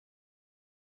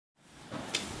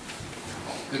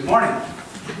Good morning.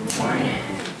 Good morning.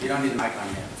 You don't need the mic on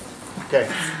yet. Okay.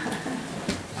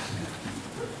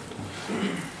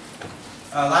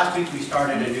 Last week we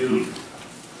started a new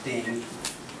thing,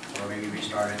 or maybe we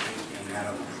started thinking, I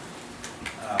don't know.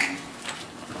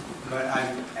 But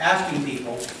I'm asking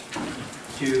people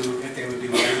to, if they would be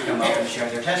willing to come up and share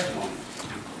their testimony.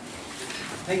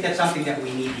 I think that's something that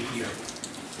we need to hear.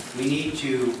 We need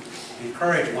to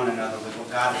encourage one another with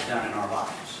what God has done in our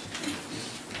lives.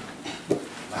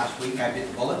 Last week I bit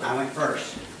the bullet and I went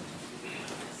first.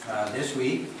 This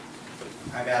week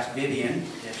I've asked Vivienne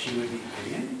if she would be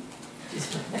Vivienne.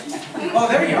 Oh,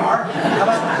 there you are.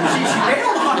 She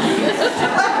bailed on me.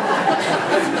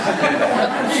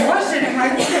 She was sitting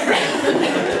right there.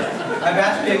 I've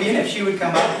asked Vivienne if she would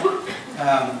come up.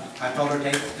 I told her to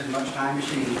take as much time as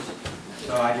she needs.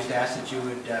 So I just asked that you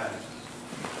would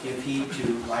give heed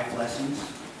to life lessons.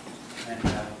 And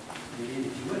Vivienne,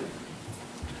 if you would.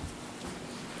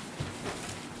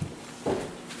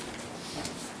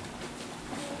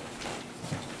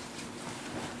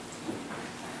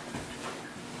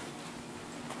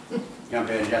 You want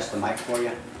me to adjust the mic for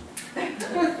you?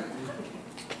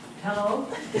 Hello?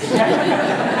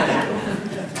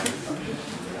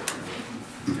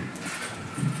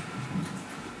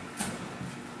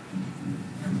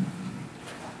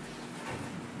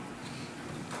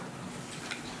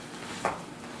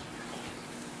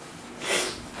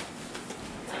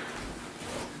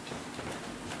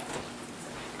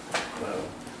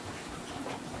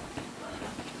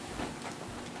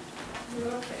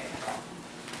 Okay.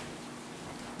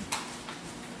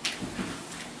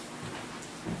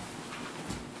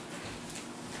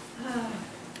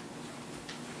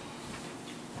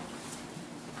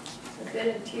 I've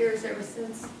been in tears ever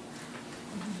since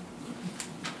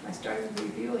I started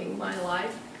reviewing my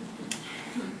life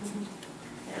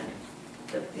and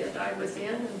the pit I was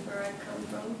in and where I'd come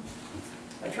from.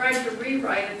 I tried to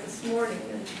rewrite it this morning,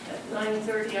 and at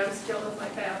 9:30 I was still in my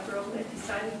bathroom. I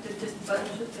decided to just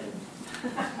bunch it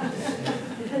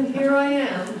and here I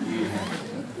am.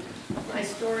 My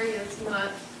story is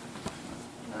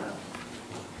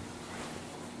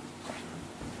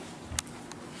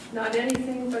not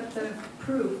anything but the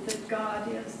proof that God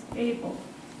is able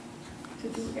to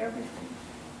do everything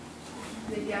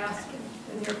that you ask Him.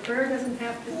 And your prayer doesn't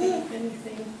have to be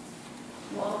anything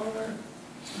long or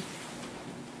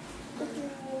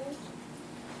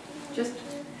just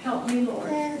help me,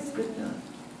 Lord. It's good enough.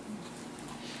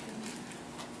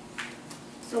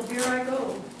 So here I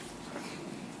go.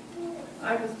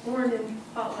 I was born in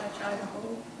Potlatch,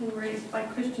 Idaho, and raised by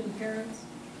Christian parents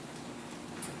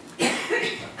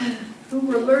who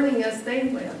were learning as they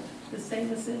went, the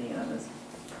same as any of us.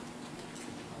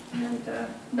 And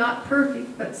not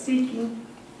perfect, but seeking.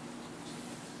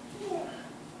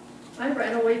 I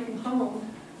ran away from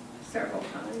home several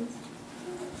times.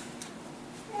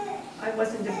 I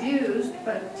wasn't abused,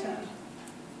 but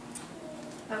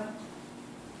I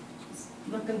was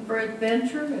looking for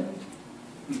adventure, and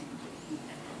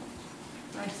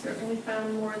I certainly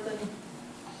found more than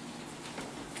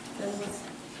was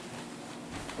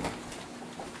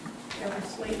ever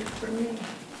slated for me.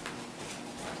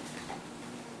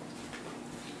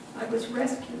 I was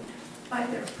rescued by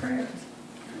their prayers.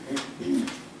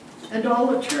 And all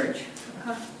the church.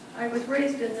 I was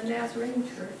raised in the Nazarene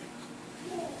church.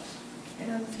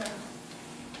 And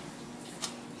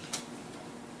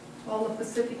all the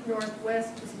Pacific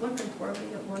Northwest was looking for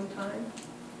me at one time.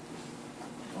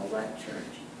 All that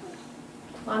church.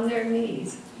 On their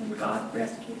knees. And God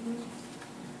rescued me.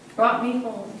 Brought me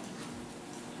home.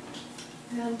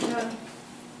 And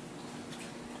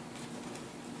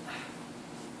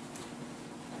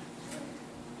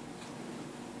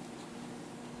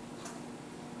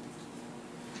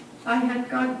I had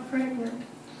gotten pregnant,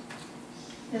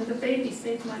 and the baby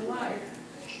saved my life.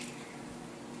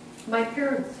 My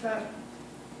parents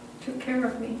took care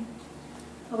of me.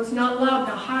 I was not allowed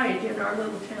to hide in our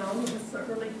little town. It was the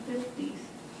early 50s.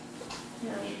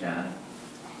 And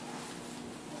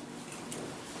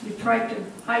you tried to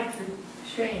hide your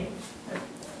shame. But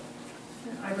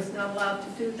I was not allowed to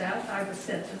do that. I was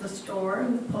sent to the store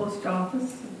and the post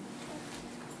office, and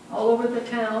all over the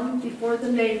town, before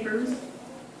the neighbors.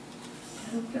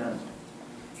 And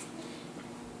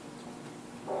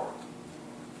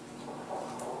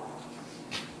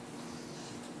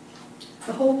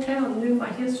the whole town knew my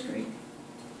history.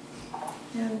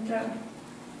 And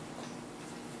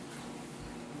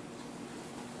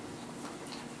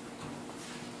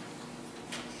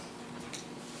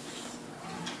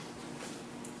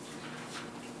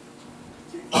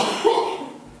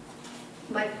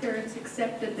my parents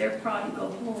accepted their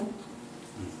prodigal home.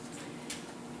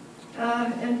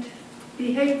 and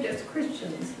behaved as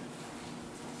Christians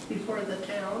before the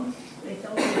town. They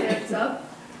held their heads up,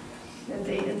 and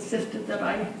they insisted that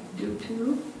I do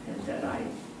too, and that I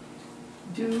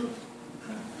do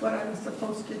what I was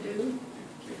supposed to do.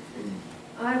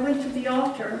 I went to the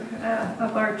altar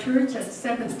of our church at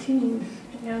 17,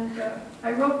 and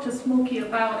I wrote to Smokey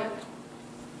about it.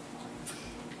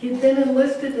 He'd been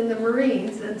enlisted in the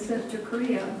Marines and sent to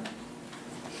Korea.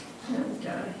 And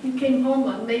he came home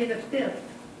on May the 5th,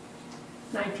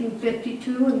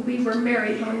 1952, and we were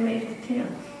married on May the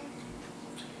 10th.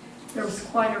 There was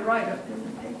quite a write-up in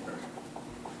the paper.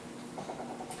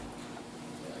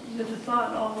 You'd have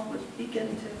thought all would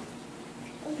begin to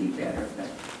be better, but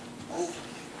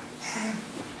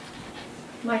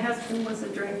my husband was a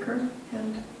drinker,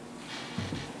 and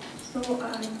so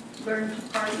I learned to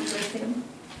party with him.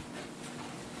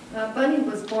 Bunny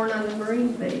was born on the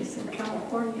Marine base in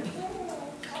California.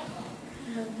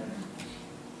 And,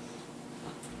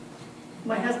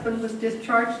 my husband was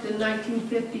discharged in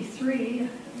 1953.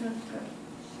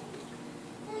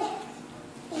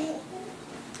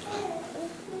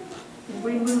 And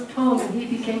we moved home, and he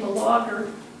became a logger.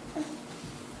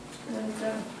 And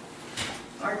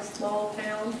our small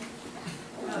town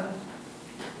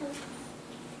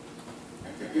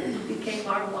became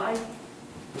our life.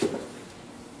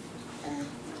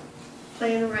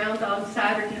 Playing around on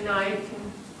Saturday night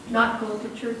and not going to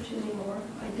church anymore.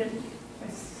 I didn't.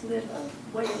 I slid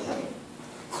way away.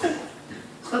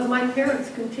 But my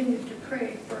parents continued to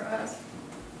pray for us.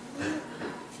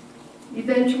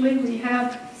 Eventually, we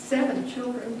had 7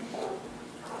 children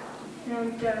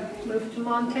and moved to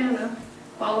Montana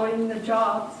following the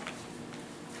jobs.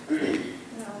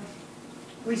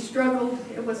 We struggled.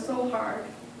 It was so hard.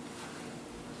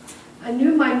 I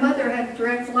knew my mother had a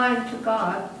direct line to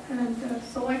God, and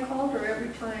so I called her every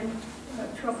time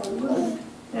trouble loomed,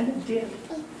 and it did,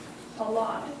 a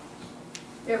lot,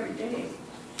 every day.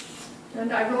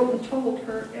 And I wrote and told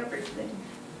her everything,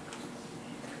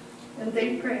 and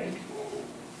they prayed.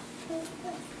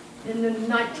 And in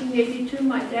 1982,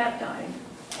 my dad died.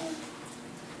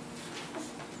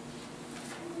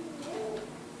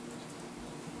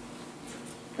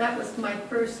 That was my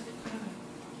first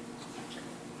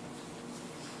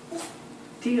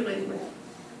dealing with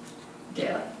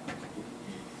death.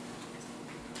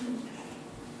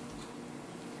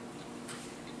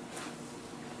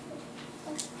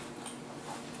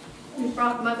 We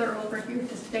brought Mother over here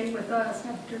to stay with us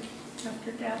after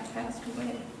Dad passed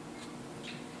away.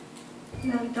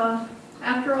 And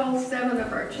after all 7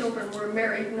 of our children were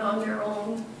married and on their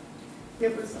own,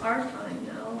 it was our time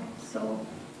now. So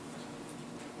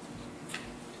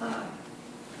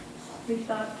we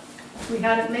thought we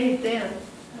had it made then.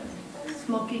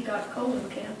 Smokey got colon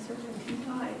cancer and he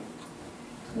died.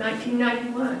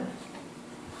 1991.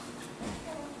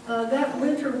 That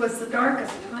winter was the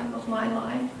darkest time of my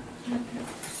life.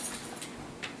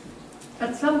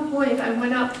 At some point, I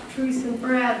went out to Teresa and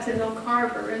Brad's in Oak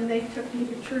Harbor, and they took me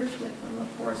to church with them, a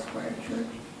Foursquare church.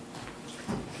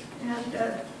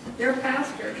 And their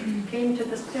pastor came to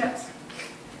the steps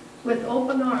with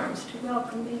open arms to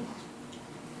welcome me.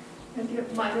 And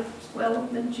it might have well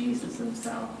have been Jesus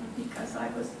himself, because I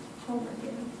was home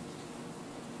again.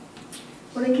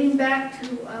 When I came back to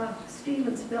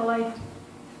Stevensville,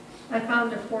 I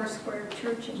found a Foursquare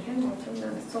church in Hamilton,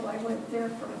 and so I went there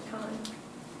for a time.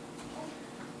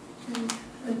 And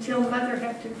until Mother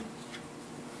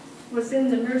was in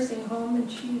the nursing home,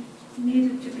 and she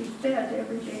needed to be fed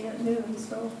every day at noon,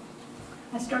 so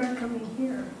I started coming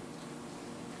here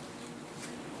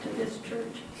to this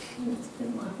church, and it's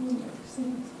been my home ever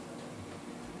since.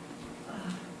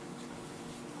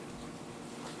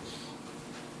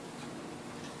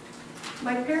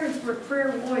 My parents were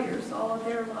prayer warriors all of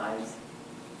their lives,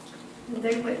 and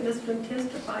they witnessed and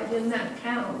testified in that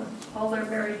town all their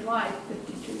married life,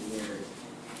 52 years.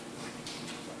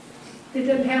 They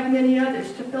didn't have many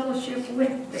others to fellowship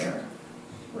with there.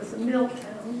 It was a mill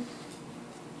town.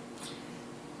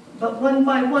 But one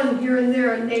by one, here and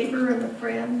there, a neighbor and a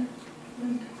friend,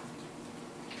 and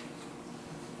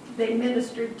they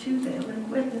ministered to them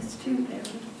and witnessed to them.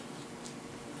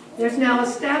 There's now a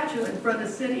statue in front of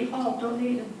City Hall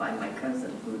donated by my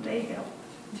cousin, who they helped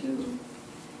too.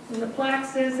 And the plaque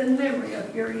says, "In memory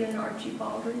of Erie and Archie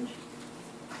Baldridge."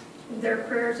 And their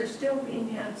prayers are still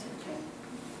being answered.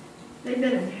 They've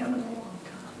been in heaven a long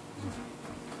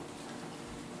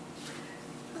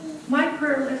time. My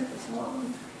prayer list is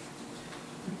long.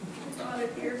 I got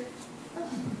it here.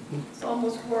 It's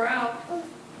almost wore out.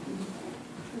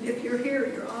 And if you're here,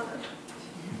 you're on it.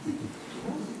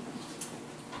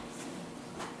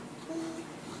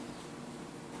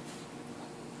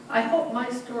 I hope my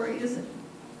story isn't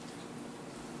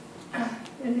an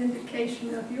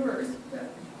indication of yours,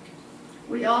 but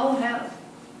we all have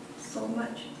so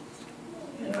much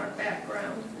in our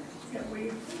background that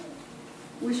we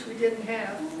wish we didn't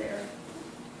have there.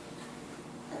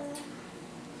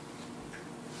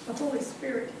 The Holy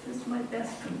Spirit is my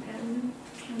best companion.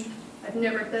 And I've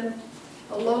never been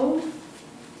alone.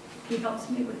 He helps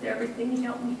me with everything. He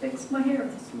helped me fix my hair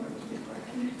this morning before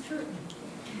I came to church.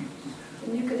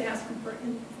 And you can ask him for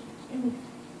anything.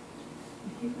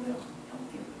 He will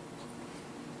help you.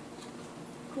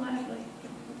 Gladly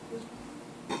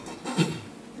help you.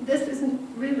 This isn't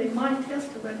really my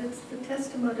testament. It's the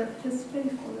testament of his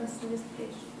faithfulness and his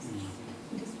patience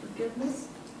and his forgiveness.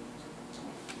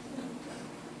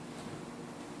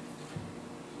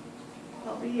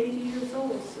 I'll be 80 years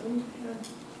old soon, and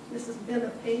this has been a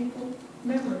painful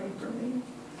memory for me,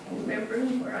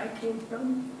 remembering where I came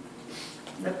from.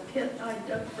 The pit I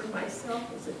dug for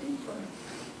myself was a deep one,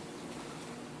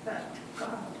 but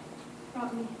God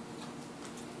brought me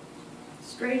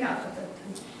straight out of it,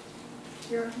 and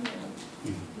here I am.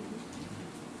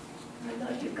 I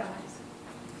love you guys.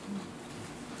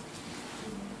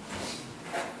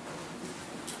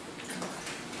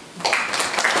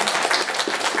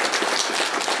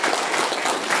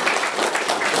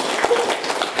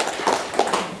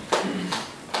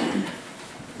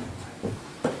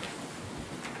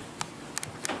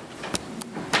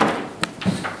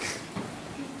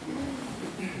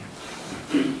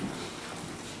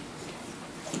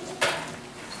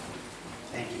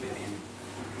 Thank you, Vivienne.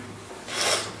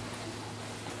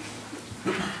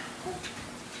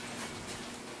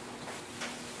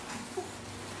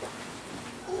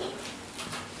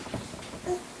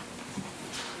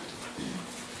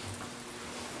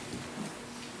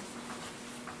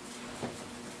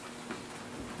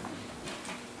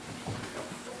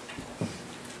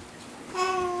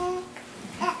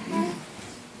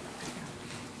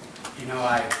 You know,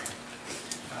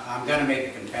 I'm going to make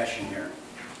a confession here.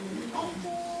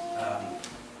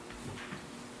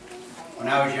 When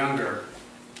I was younger,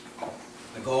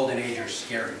 the Golden Agers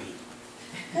scared me.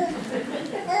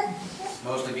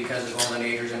 Mostly because the Golden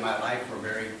Agers in my life were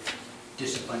very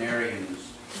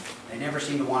disciplinarians. They never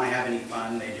seemed to want to have any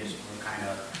fun. They just were kind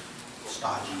of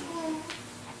stodgy.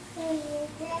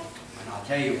 And I'll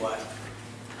tell you what,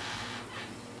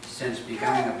 since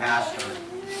becoming a pastor,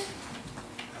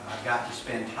 I've got to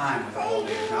spend time with the Golden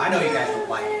Agers. Now, I know you guys don't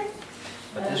like it,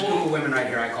 but this group of women right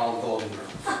here I call the Golden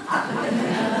Girls.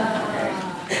 Okay?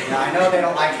 Now, I know they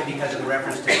don't like it because of the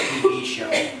reference to the TV show.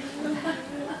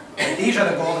 But these are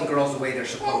the Golden Girls the way they're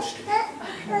supposed to be.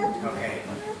 Okay?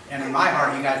 And in my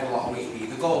heart, you guys will always be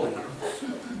the Golden Girls.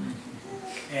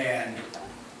 And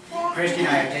Christy and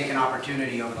I have taken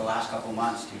opportunity over the last couple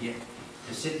months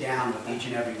to sit down with each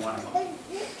and every one of them.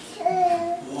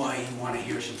 Boy, you want to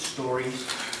hear some stories.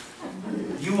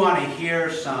 You want to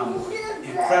hear some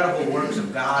incredible works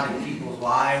of God in people's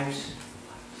lives.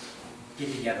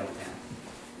 Get together with them.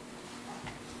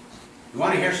 You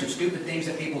want to hear some stupid things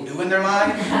that people do in their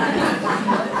lives?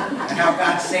 And how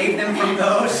God saved them from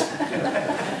those?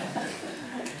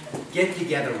 Get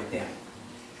together with them.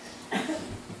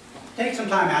 Take some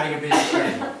time out of your busy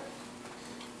schedule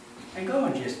and go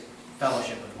and just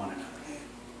fellowship with one another.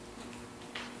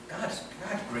 God's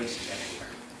grace is everywhere.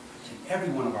 It's in every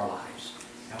one of our lives.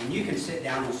 Now, when you can sit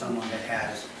down with someone that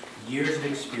has years of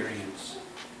experience,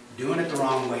 doing it the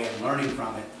wrong way and learning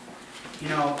from it, you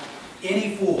know,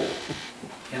 any fool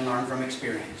can learn from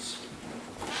experience.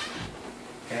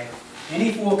 Okay?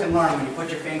 Any fool can learn when you put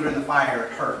your finger in the fire,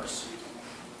 it hurts.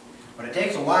 But it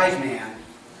takes a wise man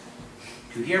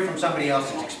to hear from somebody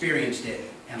else that's experienced it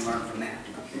and learn from that.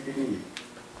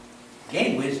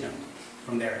 Gain wisdom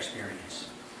from their experience.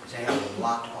 They have a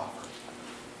lot to offer.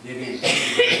 Vivienne, thank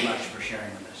you very much for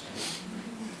sharing with us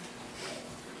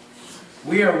today.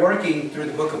 We are working through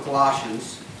the book of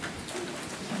Colossians.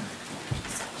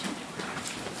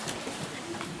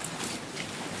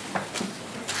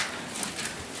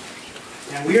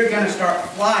 And we are going to start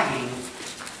flying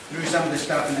through some of this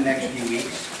stuff in the next few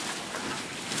weeks,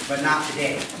 but not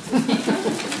today.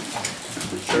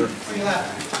 Sure. What are you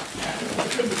laughing at?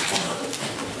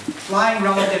 Flying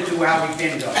relative to how we've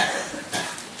been going.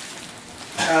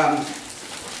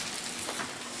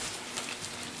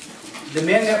 The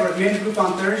men that were at men's group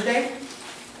on Thursday,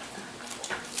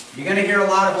 you're going to hear a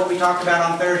lot of what we talked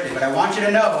about on Thursday, but I want you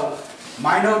to know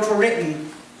my notes were written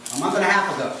a month and a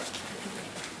half ago.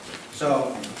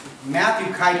 So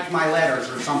Matthew typed my letters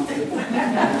or something.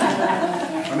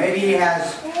 Or maybe he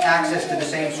has access to the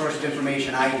same source of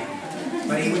information I do.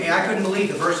 But I couldn't believe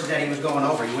the verses that he was going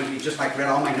over. He wouldn't just like read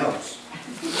all my notes.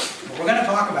 we're going to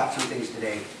talk about some things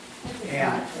today.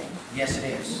 And yes,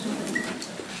 it is.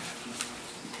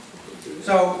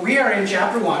 So we are in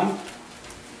chapter 1.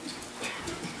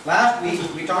 Last week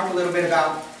we talked a little bit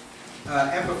about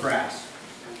Epaphras.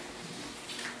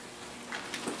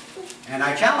 And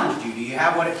I challenged you, do you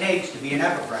have what it takes to be an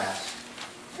Epaphras?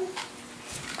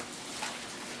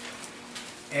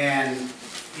 And,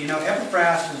 you know,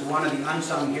 Epaphras is one of the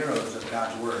unsung heroes of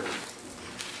God's Word.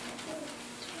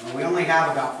 And we only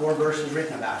have about 4 verses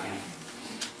written about him.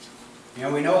 You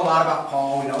know, we know a lot about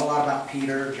Paul, we know a lot about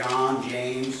Peter, John,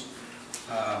 James.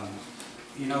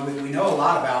 You know, we know a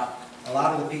lot about a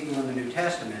lot of the people in the New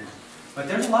Testament. But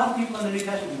there's a lot of people in the New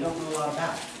Testament we don't know a lot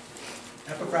about.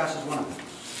 Epaphras is one of them.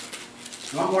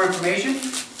 You want more information?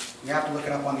 You have to look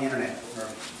it up on the internet or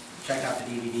check out the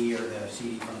DVD or the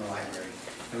CD from the library.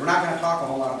 But we're not going to talk a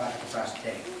whole lot about Epaphras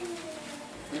today.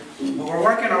 But we're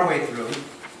working our way through.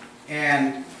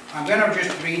 And I'm going to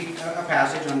just read a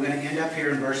passage. I'm going to end up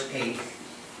here in verse 8.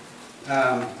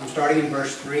 I'm starting in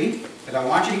verse 3 because I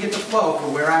want you to get the flow for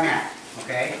where I'm at.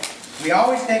 Okay? We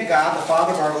always thank God, the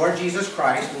Father of our Lord Jesus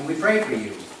Christ, when we pray for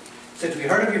you, since we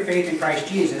heard of your faith in Christ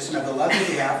Jesus and of the love that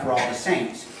you have for all the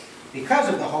saints, because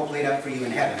of the hope laid up for you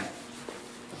in heaven.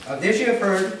 Of this you have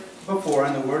heard before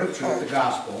in the word of truth, the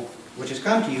gospel, which has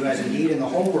come to you, as indeed in the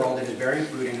whole world it is bearing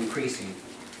fruit and increasing,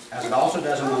 as it also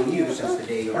does among you since the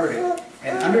day you heard it,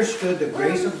 and understood the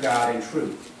grace of God in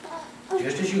truth,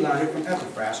 just as you learned it from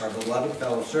Epaphras, our beloved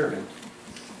fellow servant.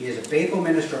 He is a faithful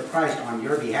minister of Christ on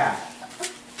your behalf,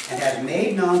 and has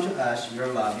made known to us your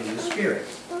love in the Spirit.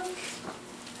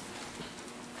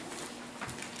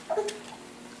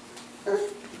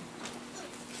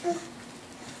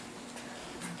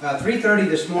 About 3:30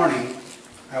 this morning,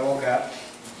 I woke up,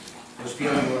 was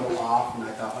feeling a little off, and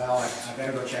I thought, well, I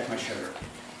better go check my sugar.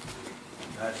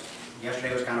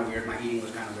 Yesterday was kind of weird, my eating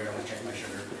was kind of weird, I went to check my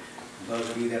sugar. Those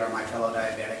of you that are my fellow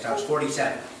diabetics, I was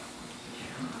 47.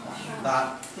 I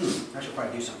thought, I should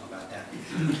probably do something about that.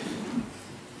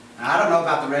 Now, I don't know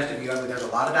about the rest of you, but there's a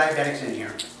lot of diabetics in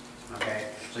here, okay?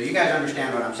 So you guys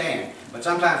understand what I'm saying. But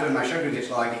sometimes when my sugar gets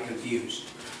low, I get confused.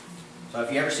 So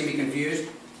if you ever see me confused,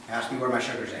 ask me where my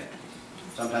sugar's at.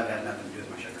 Sometimes it has nothing to do with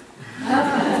my sugar.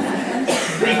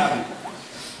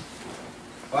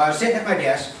 Well, I was sitting at my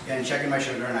desk and checking my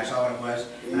sugar, and I saw what it was,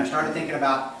 and I started thinking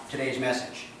about today's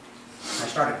message. I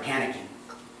started panicking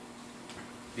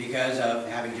because of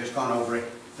having just gone over it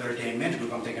Thursday in men's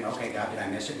group. I'm thinking, okay, God, did I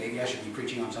miss it? Maybe I should be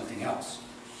preaching on something else.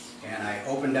 And I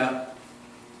opened up,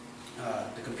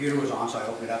 the computer was on, so I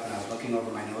opened it up and I was looking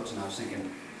over my notes and I was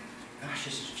thinking, gosh,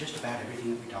 this is just about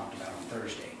everything that we talked about on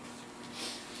Thursday.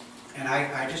 And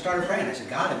I just started praying. I said,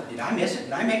 God, did I miss it?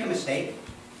 Did I make a mistake?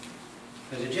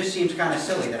 Because it just seems kind of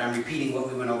silly that I'm repeating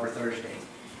what we went over Thursday.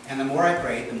 And the more I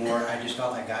prayed, the more I just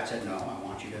felt like God said, no, I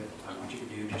want you to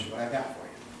do just what I've got for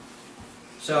you.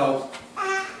 So,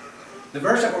 the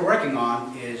verse that we're working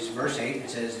on is verse 8. It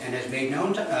says, and has made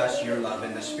known to us your love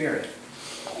in the Spirit.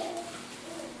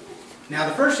 Now,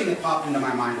 the first thing that popped into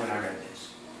my mind when I read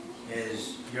this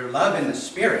is your love in the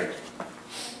Spirit.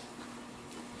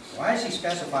 Why does he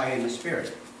specify in the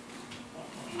Spirit?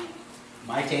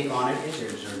 My take on it is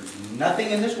there's nothing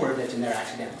in this word that's in there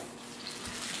accidentally.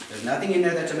 There's nothing in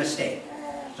there that's a mistake.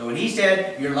 So when he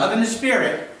said your love in the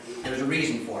Spirit, there's a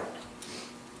reason for it.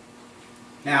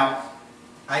 Now,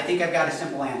 I think I've got a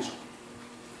simple answer.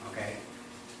 Okay?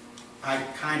 I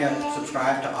kind of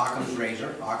subscribe to Occam's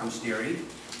razor, Occam's theory,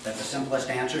 that the simplest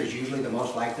answer is usually the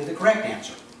most likely the correct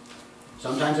answer.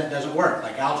 Sometimes that doesn't work,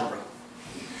 like algebra.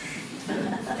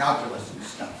 Calculus and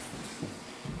stuff.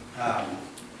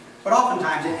 But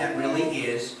oftentimes it really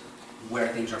is where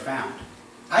things are found.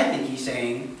 I think he's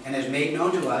saying, and has made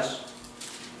known to us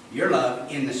your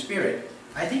love in the Spirit.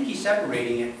 I think he's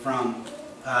separating it from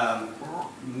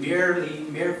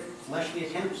mere fleshly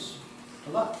attempts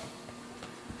to love.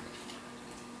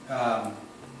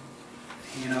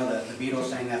 You know, the Beatles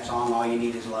sang that song, All You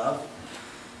Need Is Love.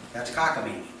 That's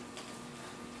cockamamie.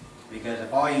 Because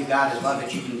if all you've got is love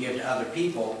that you can give to other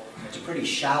people, it's a pretty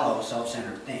shallow,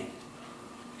 self-centered thing.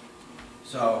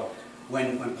 So,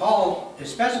 when Paul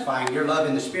is specifying your love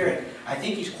in the Spirit, I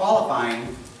think he's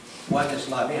qualifying what this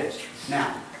love is.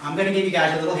 Now, I'm going to give you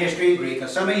guys a little history in Greek,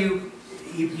 because some of you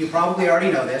probably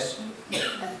already know this.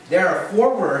 There are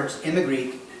 4 words in the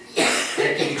Greek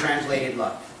that can be translated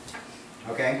love.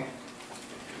 Okay?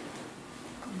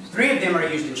 3 of them are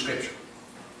used in Scripture.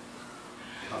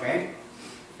 Okay?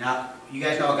 Now, you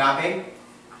guys know agape?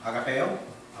 Agapeo?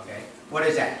 Okay. What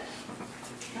is that?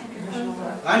 Unconditional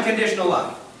love. Unconditional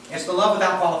love. It's the love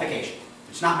without qualification.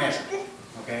 It's not measured.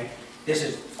 Okay? This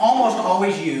is almost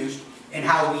always used in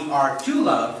how we are to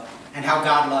love and how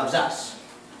God loves us.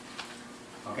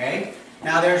 Okay?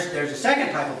 Now there's a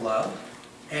second type of love,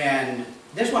 and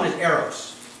this one is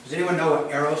eros. Does anyone know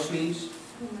what eros means?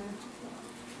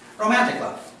 Romantic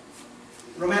love.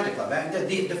 Romantic love.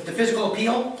 The physical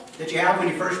appeal that you have when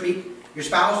you first meet your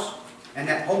spouse, and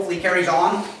that hopefully carries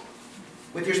on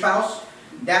with your spouse,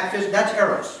 that's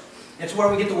eros. It's where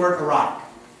we get the word erotic.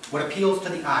 What appeals to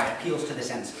the eye, appeals to the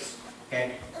senses.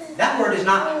 Okay? That word is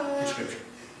not in Scripture.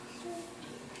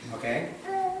 Okay?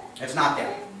 It's not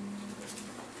there.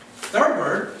 Third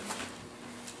word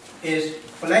is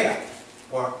phileo,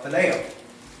 or phileo.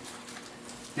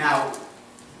 Now,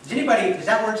 does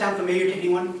that word sound familiar to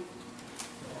anyone?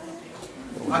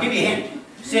 I'll give you a hint.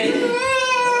 City.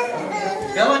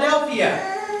 Philadelphia.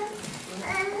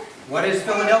 What is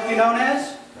Philadelphia known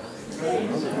as?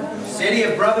 City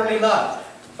of brotherly love.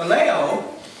 Phileo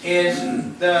is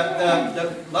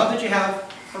the love that you have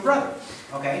for brother.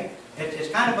 Okay? It's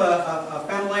kind of a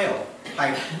familial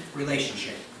type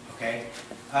relationship. Okay?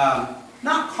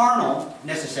 Not carnal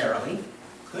necessarily.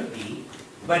 Could be.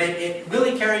 But it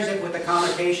really carries it with the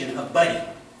connotation of buddy.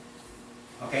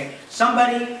 Okay?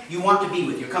 Somebody you want to be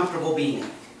with, you're comfortable being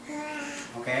with.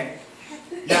 Okay?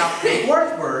 Now, the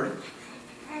fourth word,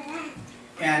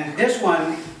 and this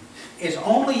one is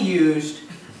only used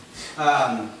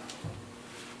 3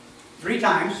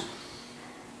 times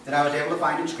that I was able to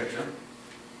find in Scripture.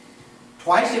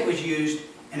 Twice it was used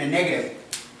in a negative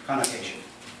connotation,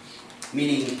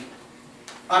 meaning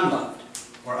unloved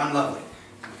or unlovely.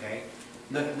 Okay?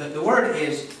 The word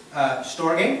is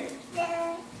storge.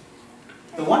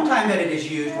 The one time that it is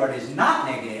used where it is not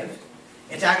negative,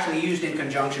 it's actually used in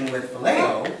conjunction with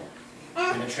phileo,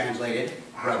 and it's translated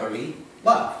brotherly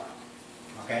love.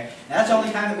 Okay? And that's the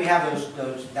only time that we have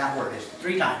that word, is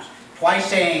 3 times. Twice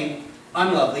saying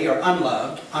unlovely or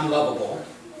unloved, unlovable,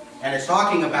 and it's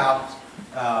talking about,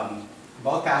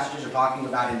 both passages are talking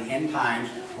about in the end times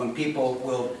when people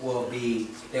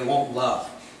they won't love.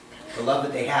 The love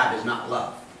that they have is not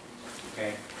love.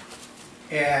 Okay?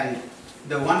 And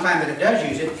the one time that it does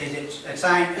use it is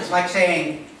it's like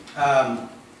saying,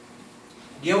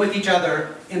 deal with each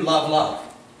other in love.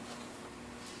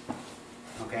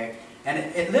 Okay? And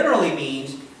it literally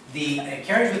means, it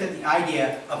carries with it the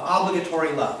idea of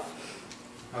obligatory love.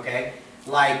 Okay?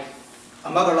 Like a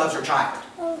mother loves her child.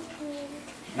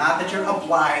 Not that you're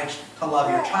obliged to love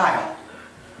your child,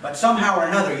 but somehow or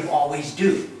another you always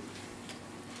do.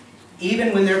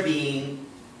 Even when they're being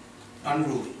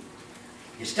unruly.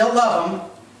 You still love them.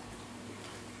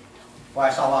 Well,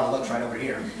 I saw a lot of looks right over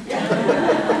here.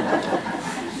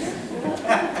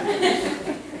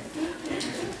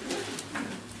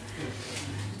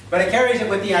 But it carries it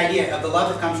with the idea of the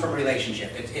love that comes from a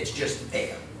relationship. It's just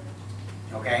there.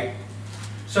 Okay?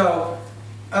 So,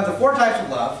 of the 4 types of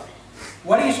love,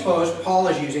 what do you suppose Paul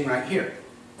is using right here?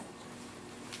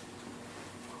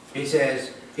 He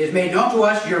says, He has made known to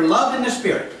us your love in the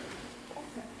Spirit.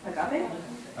 Agape?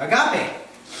 Agape.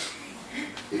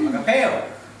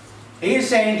 Agapeo. He is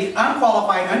saying the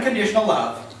unqualified, unconditional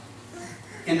love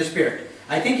in the Spirit.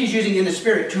 I think he's using in the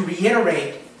Spirit to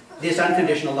reiterate this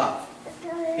unconditional love.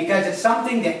 Because it's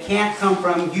something that can't come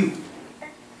from you,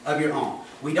 of your own.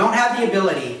 We don't have the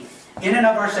ability, in and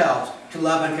of ourselves, to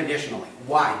love unconditionally.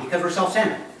 Why? Because we're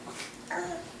self-centered.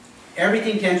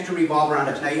 Everything tends to revolve around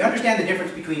us. Now, you understand the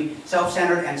difference between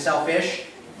self-centered and selfish?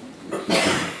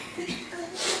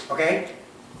 Okay?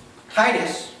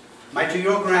 Titus, my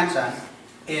 2-year-old grandson,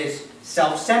 is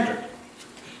self-centered.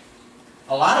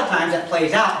 A lot of times that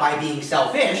plays out by being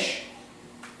selfish.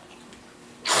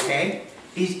 Okay?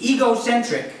 He's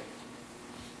egocentric,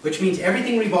 which means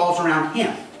everything revolves around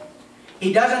him.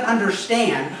 He doesn't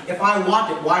understand, if I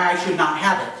want it, why I should not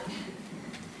have it.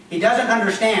 He doesn't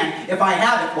understand, if I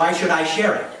have it, why should I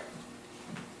share it?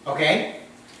 Okay?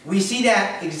 We see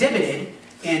that exhibited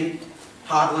in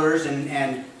toddlers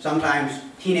and sometimes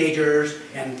teenagers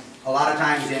and a lot of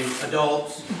times in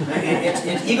adults.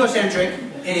 It's egocentric.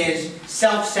 It is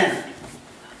self-centered.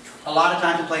 A lot of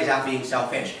times it plays out being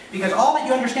selfish. Because all that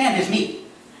you understand is me.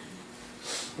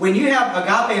 When you have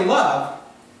agape love,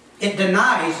 it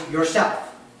denies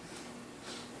yourself.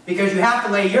 Because you have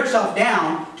to lay yourself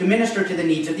down to minister to the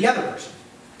needs of the other person.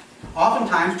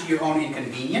 Oftentimes to your own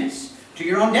inconvenience, to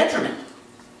your own detriment.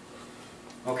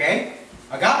 Okay?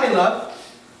 Agape love,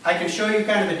 I can show you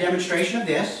kind of a demonstration of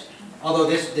this. Although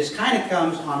this kind of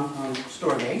comes on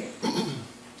store day.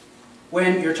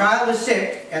 When your child is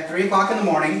sick at 3 o'clock in the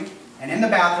morning and in the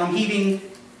bathroom heaving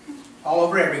all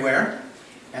over everywhere,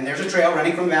 and there's a trail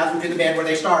running from the bathroom to the bed where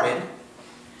they started,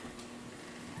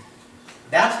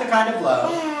 that's the kind of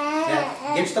love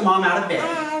that gets the mom out of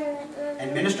bed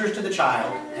and ministers to the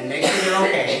child and makes sure they're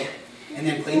okay, and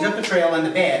then cleans up the trail on the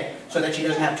bed so that she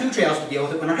doesn't have 2 trails to deal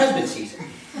with it when her husband sees it.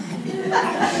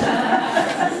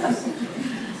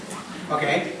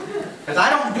 Okay? Because I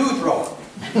don't do throw up.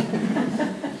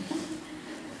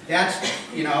 That's,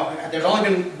 you know, there's only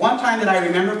been one time that I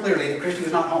remember clearly that Christy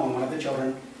was not home. One of the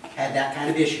children had that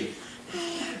kind of issue.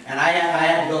 And I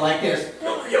had to go like this.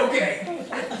 Oh, you okay?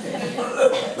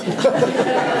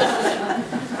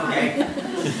 Okay?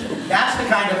 That's the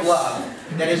kind of love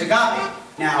that is agape.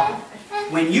 Now,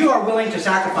 when you are willing to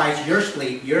sacrifice your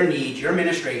sleep, your needs, your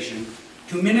ministration,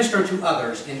 to minister to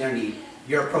others in their need,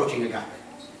 you're approaching agape.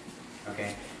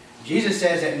 Okay? Jesus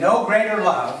says that no greater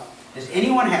love does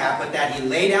anyone have but that he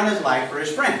lay down his life for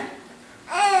his friend.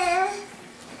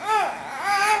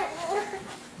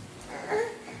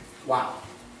 Wow.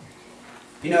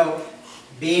 You know,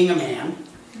 being a man,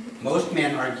 most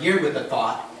men are geared with the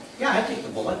thought, yeah, I'd take the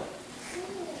bullet.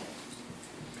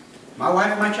 My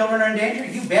wife and my children are in danger?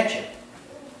 You betcha.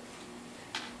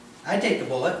 I'd take the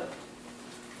bullet.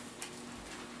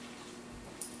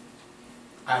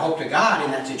 I hope to God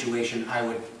in that situation I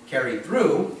would carry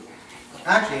through.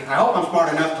 Actually, I hope I'm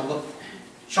smart enough to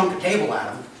chunk a table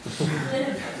at him.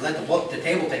 Let the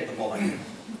table take the bullet.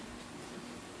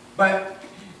 But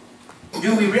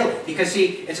do we really? Because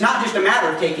see, it's not just a matter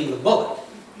of taking the bullet.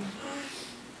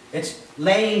 It's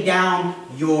laying down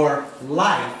your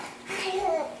life,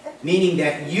 meaning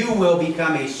that you will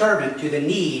become a servant to the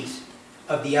needs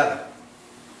of the other.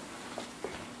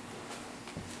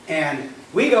 And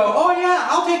we go, oh yeah,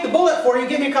 I'll take the bullet for you,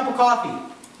 give me a cup of coffee.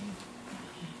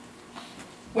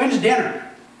 When's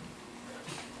dinner?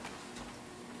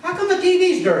 How come the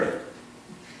TV's dirty?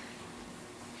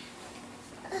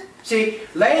 See,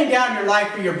 laying down your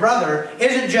life for your brother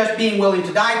isn't just being willing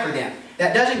to die for them.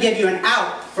 That doesn't give you an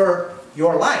out for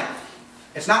your life.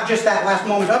 It's not just that last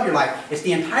moment of your life. It's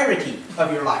the entirety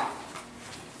of your life.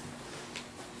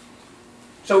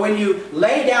 So when you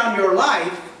lay down your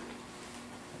life,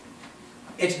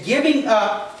 it's giving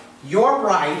up your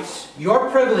rights, your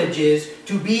privileges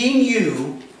to being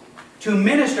you, to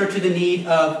minister to the need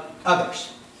of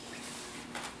others.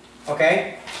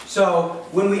 Okay? So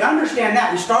when we understand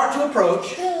that, we start to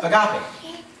approach agape,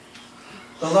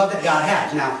 the love that God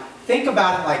has. Now, think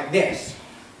about it like this.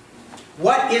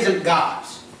 What isn't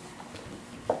God's?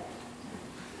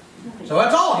 So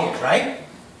it's all His, right?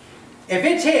 If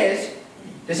it's His,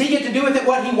 does He get to do with it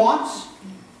what He wants?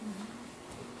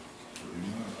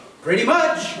 Pretty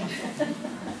much.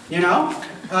 You know?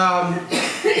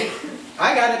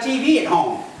 I got a TV at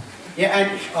home. Yeah,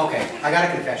 and, okay, I got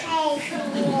a confession.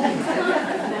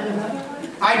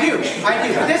 I do,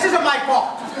 but this isn't my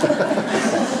fault.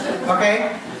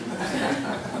 Okay?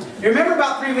 You remember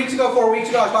about 3 weeks ago, 4 weeks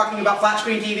ago, I was talking about flat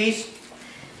screen TVs?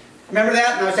 Remember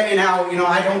that? And I was saying how, you know,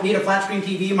 I don't need a flat screen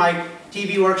TV, my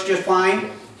TV works just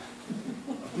fine.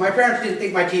 My parents didn't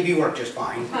think my TV worked just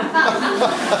fine.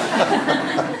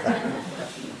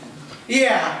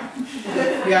 Yeah,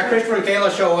 Christopher and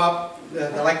Kayla show up,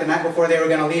 like the night before they were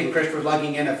going to leave, and Christopher's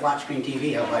lugging in a flat screen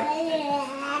TV. I was like,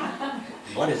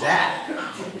 what is that?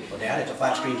 Well, Dad, it's a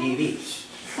flat screen TV.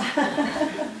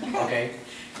 Okay,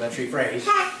 let's rephrase.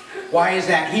 Why is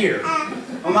that here?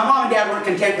 Well, my mom and Dad weren't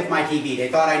content with my TV. They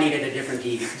thought I needed a different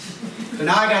TV. So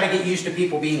now I got to get used to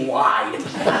people being wide.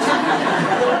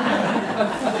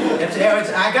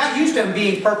 I got used to them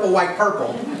being purple, white,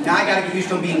 purple. Now I got to get used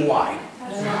to them being wide.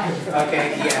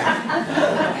 Okay,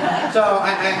 yeah. So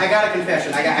I got a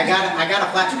confession. I got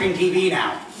a flat screen TV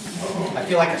now. I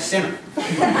feel like a sinner.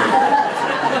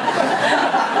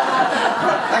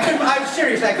 I'm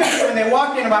serious. When they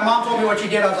walked in and my mom told me what she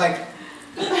did, I was like,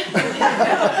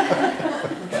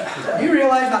 you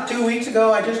realize not 2 weeks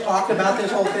ago I just talked about this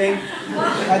whole thing?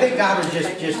 I think God was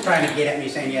just trying to get at me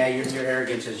saying, yeah, your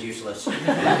arrogance is useless.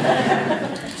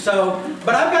 So,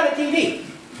 but I've got a TV.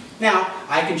 Now,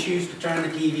 I can choose to turn the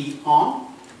TV on.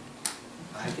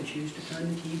 I can choose to turn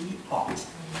the TV off.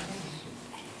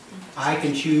 I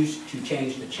can choose to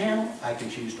change the channel. I can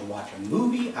choose to watch a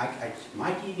movie.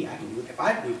 My TV, I can do it. If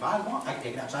I want, I can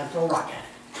take it outside and throw a rock at it.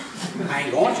 I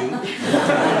ain't going to.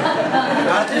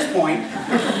 Not at this point.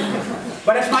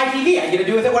 But it's my TV. I get to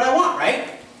do with it what I want,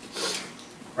 right?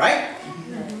 Right?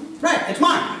 Right, it's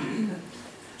mine.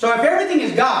 So if everything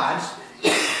is God's,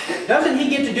 doesn't He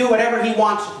get to do whatever He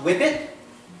wants with it?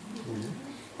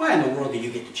 Why in the world do you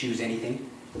get to choose anything?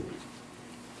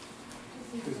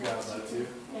 Because God loves you.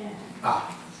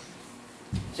 Ah.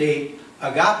 See,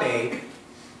 agape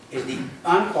is the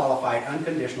unqualified,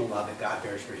 unconditional love that God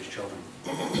bears for His children.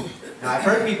 Now, I've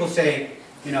heard people say,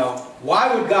 you know,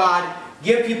 why would God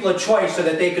give people a choice so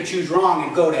that they could choose wrong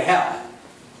and go to hell?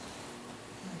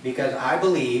 because I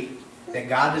believe that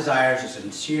God desires a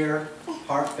sincere,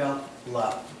 heartfelt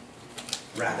love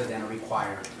rather than a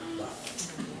required love.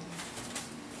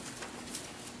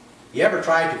 You ever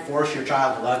tried to force your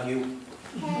child to love you?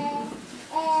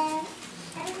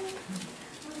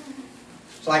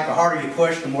 It's like the harder you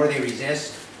push, the more they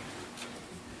resist.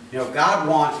 You know, God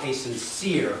wants a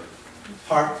sincere,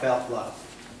 heartfelt love.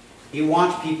 He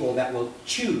wants people that will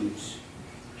choose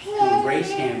to embrace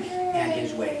Him and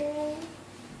His way.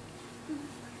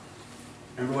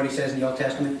 Remember what He says in the Old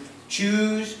Testament?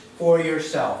 Choose for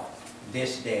yourself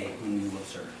this day whom you will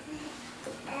serve.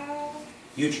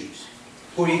 You choose.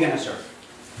 Who are you going to serve?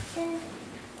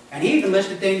 And He even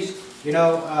listed things, you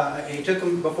know, He took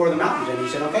them before the mountains and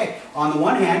He said, okay, on the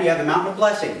one hand you have the mountain of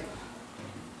blessing.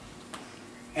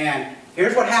 And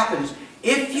here's what happens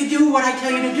if you do what I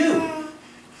tell you to do.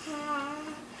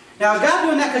 Now, is God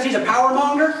doing that because He's a power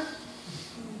monger?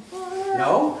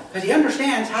 No, because He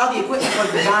understands how the equipment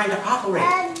was designed to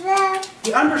operate.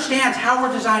 He understands how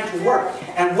we're designed to work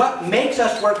and what makes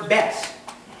us work best.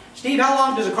 Steve, how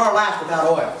long does a car last without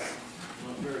oil?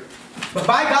 But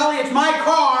by golly, it's my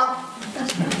car,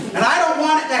 and I don't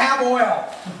want it to have oil.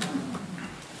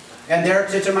 And there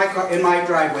it sits in my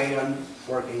driveway,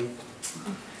 unworking.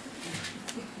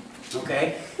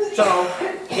 Okay? So,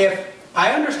 if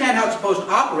I understand how it's supposed to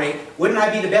operate, wouldn't I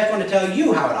be the best one to tell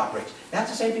you how it operates? That's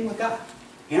the same thing with God.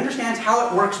 He understands how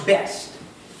it works best.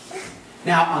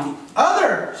 Now, on the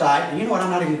other side, and you know what, I'm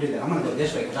not even going to do that. I'm going to go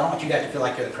this way because I don't want you guys to feel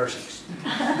like you're the cursings.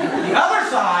 The other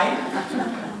side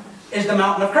is the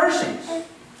mountain of cursings.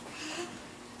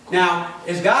 Now,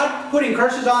 is God putting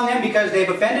curses on them because they've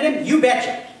offended Him? You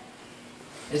betcha.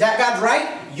 Is that God's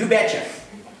right? You betcha.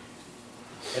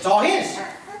 It's all His.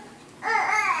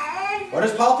 What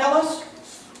does Paul tell us?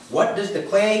 What does the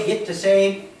clay get to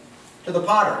say to the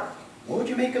potter? What would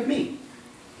you make of me?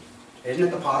 Isn't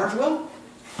it the potter's will?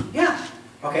 Yeah.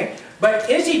 Okay. But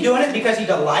is he doing it because he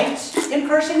delights in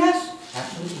cursing us?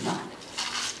 Absolutely not.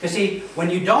 Because see, when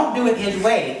you don't do it his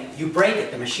way, you break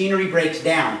it. The machinery breaks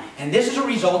down. And this is a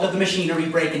result of the machinery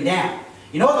breaking down.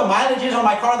 You know what the mileage is on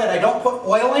my car that I don't put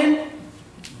oil in?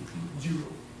 0.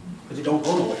 Because it don't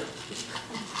go nowhere.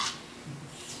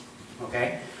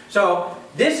 Okay? So,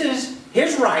 this is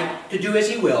his right to do as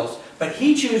he wills, but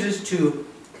he chooses to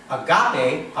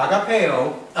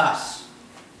agapeo us.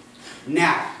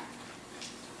 Now,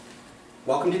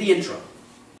 welcome to the intro.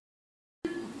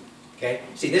 Okay?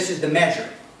 See, this is the measure.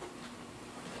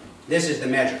 This is the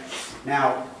measure.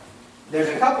 Now, there's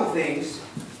a couple things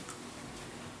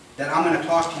that I'm going to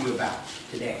talk to you about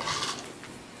today.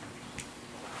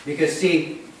 Because,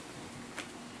 see,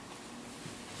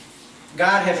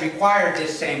 God has required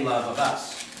this same love of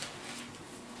us.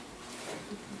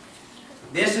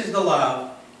 This is the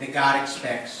love that God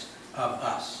expects of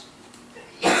us.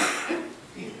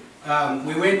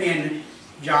 We went in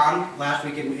John last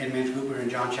week in men's group. We were in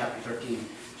John chapter 13.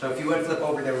 So if you would flip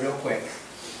over there real quick.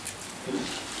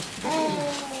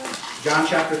 John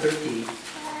chapter 13.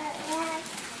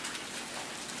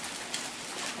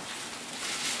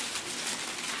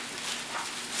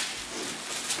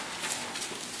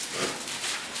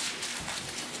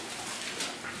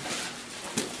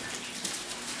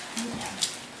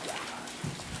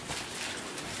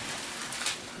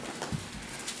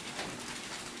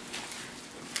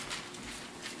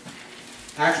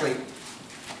 Actually,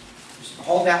 just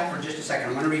hold that for just a second.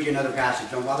 I'm going to read you another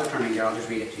passage. Don't bother turning there. I'll just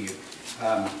read it to you.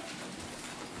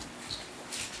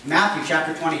 Matthew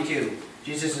chapter 22.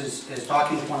 Jesus is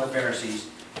talking with one of the Pharisees,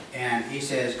 and he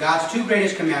says, God's 2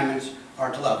 greatest commandments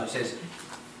are to love. He says,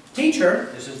 Teacher,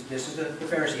 this is the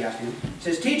Pharisee asking him, he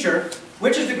says, Teacher,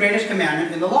 which is the greatest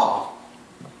commandment in the law?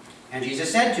 And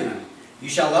Jesus said to him, You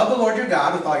shall love the Lord your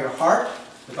God with all your heart,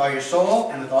 with all your soul,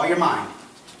 and with all your mind.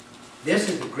 This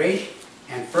is the great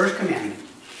and first commandment,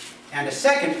 and a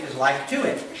second is like to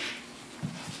it.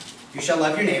 You shall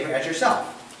love your neighbor as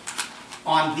yourself.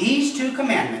 On these 2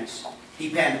 commandments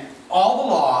depend all the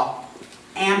law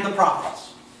and the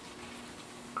prophets.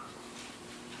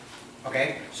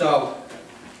 Okay, so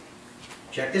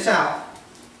check this out.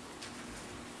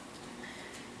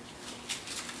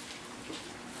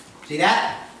 See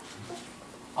that?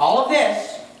 All of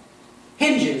this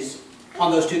hinges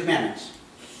on those 2 commandments.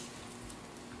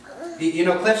 You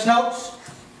know Cliff's Notes?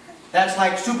 That's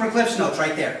like super Cliff's Notes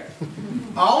right there.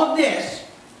 All of this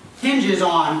hinges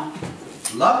on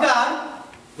love God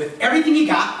with everything you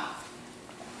got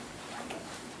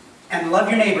and love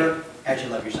your neighbor as you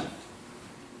love yourself.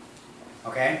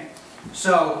 Okay?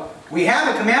 So, we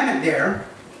have a commandment there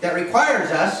that requires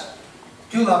us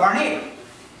to love our neighbor.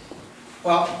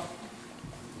 Well,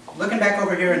 looking back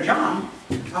over here in John,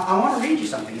 I want to read you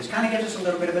something. This kind of gives us a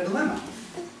little bit of a dilemma.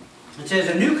 It says,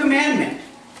 "A new commandment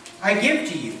I give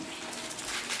to you,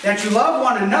 that you love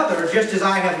one another just as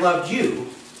I have loved you.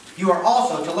 You are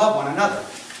also to love one another.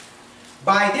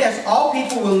 By this, all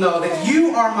people will know that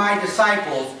you are my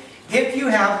disciples if you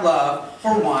have love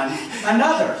for one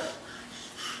another."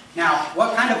 Now,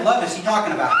 what kind of love is he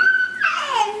talking about here?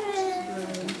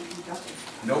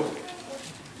 Nope.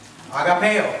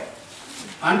 Agapeo.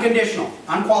 Unconditional.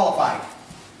 Unqualified.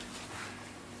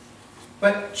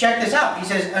 But check this out. He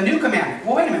says, a new commandment.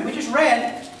 Well, wait a minute. We just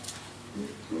read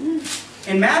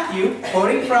in Matthew,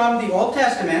 quoting from the Old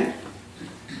Testament,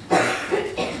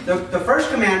 the first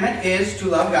commandment is to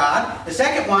love God. The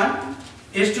second one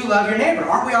is to love your neighbor.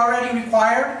 Aren't we already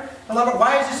required to love it?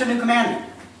 Why is this a new commandment?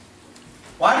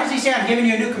 Why does he say, I'm giving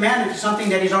you a new commandment to something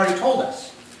that he's already told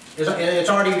us? It's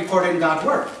already recorded in God's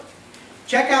Word.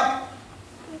 Check out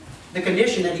the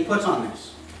condition that he puts on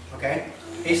this. Okay?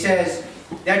 He says,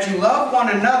 that you love one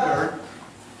another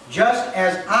just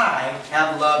as I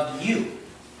have loved you.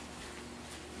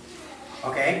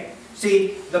 Okay?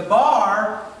 See, the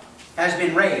bar has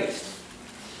been raised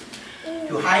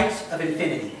to heights of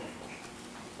infinity.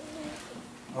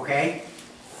 Okay?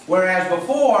 Whereas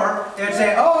before, they'd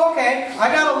say, oh, okay,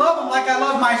 I got to love them like I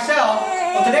love myself.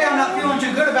 Well, today I'm not feeling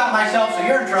too good about myself, so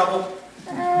you're in trouble.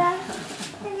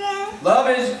 Love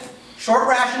is short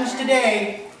rations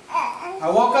today. I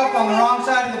woke up on the wrong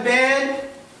side of the bed.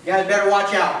 You guys better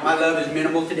watch out. My love is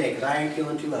minimal today because I ain't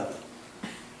feeling too lovely.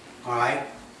 Alright?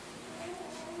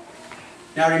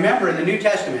 Now remember, in the New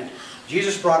Testament,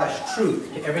 Jesus brought us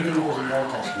truth to everything that was in the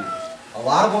Old Testament. A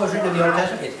lot of what was written in the Old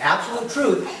Testament is absolute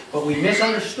truth, but we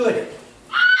misunderstood it.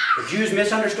 The Jews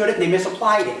misunderstood it and they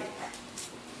misapplied it.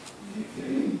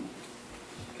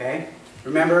 Okay?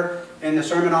 Remember, in the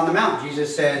Sermon on the Mount,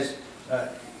 Jesus says,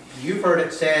 you've heard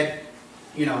it said,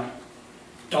 you know,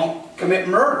 don't commit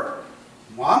murder.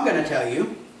 Well, I'm going to tell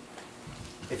you,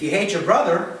 if you hate your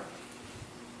brother,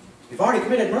 you've already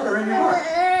committed murder in your heart.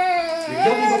 You're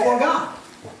guilty before God.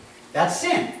 That's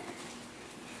sin.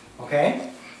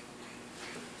 Okay?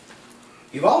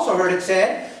 You've also heard it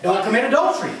said, don't commit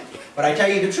adultery. But I tell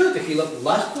you the truth, if you look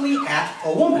lustfully at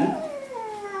a woman,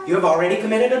 you have already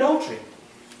committed adultery.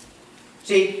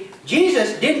 See,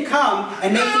 Jesus didn't come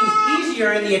and make things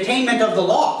easier in the attainment of the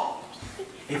law.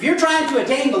 If you're trying to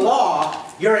attain the law,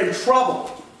 you're in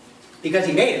trouble. Because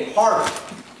he made it harder.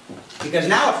 Because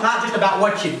now it's not just about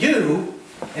what you do,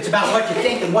 it's about what you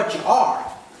think and what you are.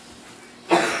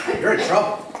 You're in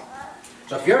trouble.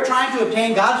 So if you're trying to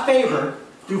obtain God's favor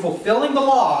through fulfilling the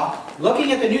law,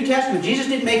 looking at the New Testament, Jesus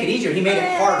didn't make it easier, he made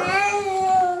it harder.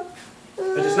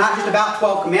 Because it's not just about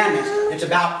 12 commandments, it's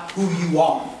about who you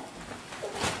are.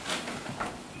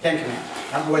 10 commandments.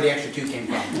 I don't know where the extra 2 came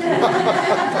from.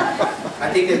 I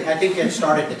think it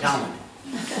started the Talmud.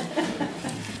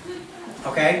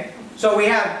 Okay? So we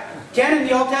have 10 in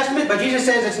the Old Testament, but Jesus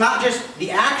says it's not just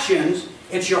the actions,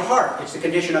 it's your heart. It's the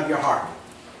condition of your heart.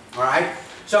 Alright?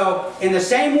 So, in the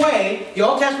same way, the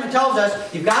Old Testament tells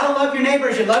us, you've got to love your neighbor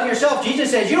as you love yourself.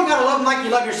 Jesus says, you don't got to love them like you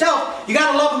love yourself. You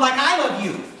got to love them like I love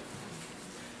you.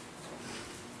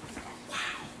 Wow.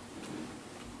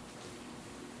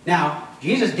 Now,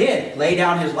 Jesus did lay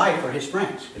down his life for his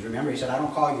friends. Because remember, he said, I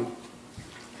don't call you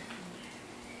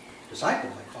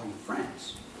disciples, I call you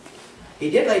friends. He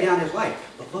did lay down his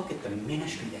life. But look at the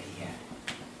ministry that he had.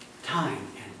 Time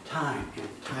and time and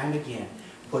time again,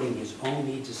 putting his own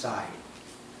needs aside.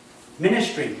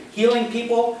 Ministering, healing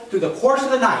people through the course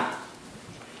of the night.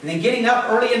 And then getting up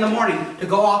early in the morning to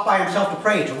go off by himself to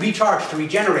pray, to recharge, to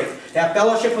regenerate, to have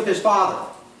fellowship with his Father.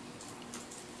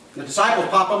 The disciples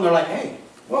pop up and they're like, hey,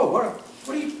 whoa,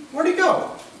 where'd he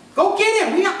go? Go get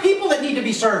him. We got people that need to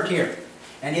be served here.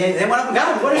 And they went up and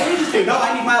got him. What did Jesus do? No,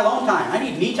 I need my alone time. I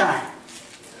need me time.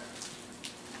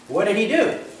 What did he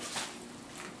do?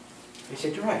 He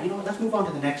said, you're right. You know what? Let's move on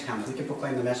to the next town. We can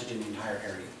proclaim the message in the entire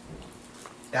area.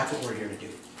 That's what we're here to do.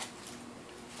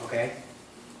 Okay?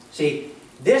 See,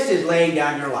 this is laying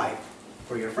down your life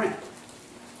for your friend.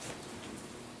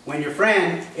 When your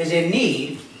friend is in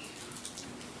need,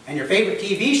 and your favorite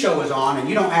TV show is on, and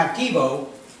you don't have TiVo,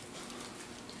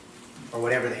 or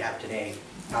whatever they have today.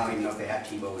 I don't even know if they have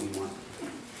TiVo anymore.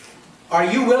 Are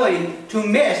you willing to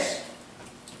miss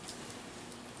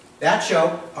that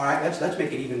show? All right, let's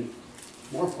make it even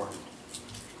more important.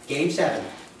 Game 7,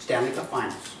 Stanley Cup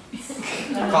Finals.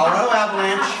 Colorado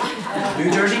Avalanche, New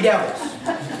Jersey Devils.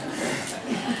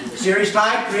 Series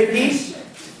tied, 3 apiece.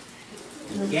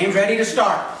 Game's ready to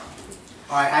start.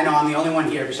 All right, I know I'm the only one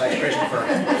here besides Christopher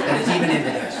that is even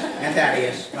into this. And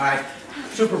Thaddeus. All right,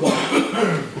 Super Bowl.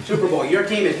 Super Bowl. Your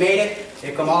team has made it.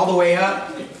 They've come all the way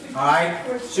up. All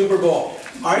right? Super Bowl.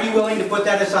 Are you willing to put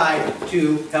that aside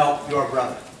to help your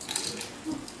brother?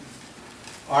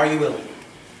 Are you willing?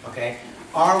 Okay?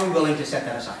 Are we willing to set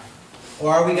that aside?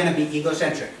 Or are we going to be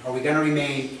egocentric? Are we going to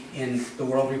remain in the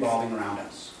world revolving around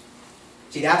us?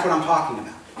 See, that's what I'm talking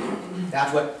about.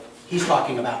 That's what he's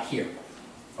talking about here.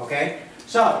 Okay?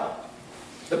 So,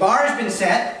 the bar has been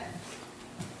set.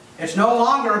 It's no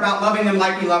longer about loving them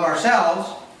like we love ourselves.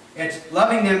 It's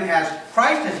loving them as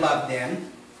Christ has loved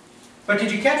them. But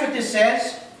did you catch what this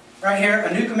says? Right here,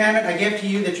 a new commandment I give to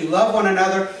you, that you love one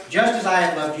another, just as I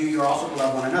have loved you, you're also to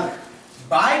love one another.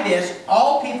 By this,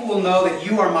 all people will know that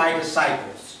you are my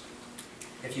disciples,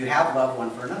 if you have love one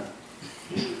for another.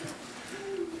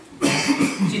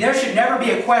 See, there should never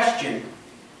be a question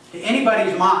to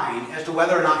anybody's mind as to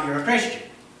whether or not you're a Christian.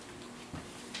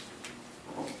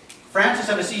 Francis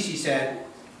of Assisi said,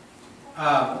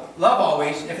 love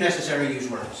always, if necessary, use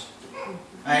words.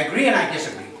 I agree and I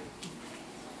disagree.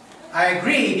 I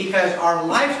agree because our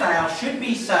lifestyle should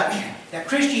be such that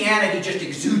Christianity just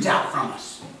exudes out from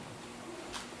us,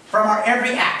 from our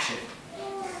every action.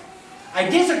 I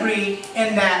disagree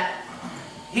in that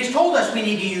he's told us we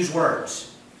need to use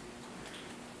words.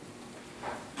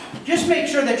 Just make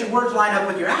sure that your words line up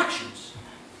with your actions.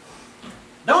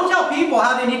 Don't tell people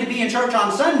how they need to be in church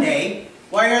on Sunday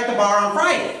while you're at the bar on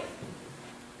Friday.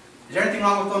 Is there anything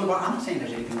wrong with going to the bar? I'm not saying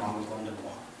there's anything wrong with going to the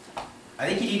bar. I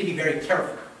think you need to be very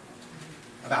careful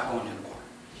about going to the bar.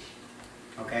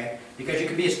 Okay? Because it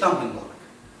could be a stumbling block.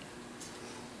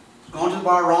 Going to the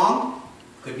bar wrong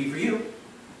could be for you.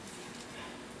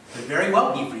 Could very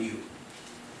well be for you.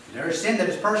 There is sin that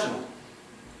is personal.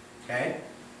 Okay?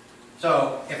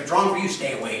 So, if it's wrong for you,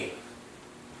 stay away.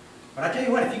 But I tell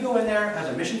you what, if you go in there as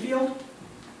a mission field,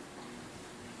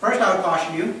 first I would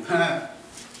caution you,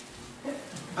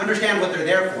 understand what they're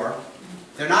there for.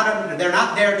 They're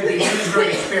not there to be ministered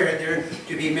by spirit, they're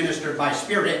to be ministered by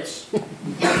spirits.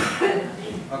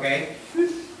 Okay?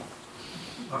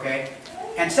 Okay?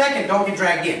 And second, don't get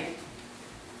dragged in.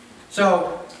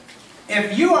 So,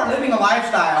 if you are living a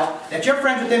lifestyle that you're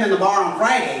friends with them in the bar on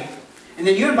Friday, and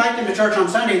then you invite them to church on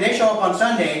Sunday, and they show up on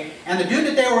Sunday, and the dude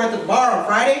that they were at the bar on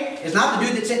Friday is not the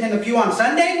dude that's sitting in the pew on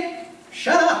Sunday,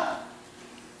 shut up.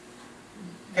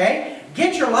 Okay?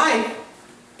 Get your life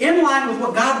in line with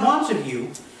what God wants of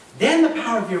you. Then the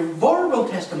power of your vulnerable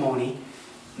testimony,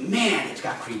 man, it's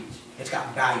got credence. It's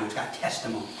got value. It's got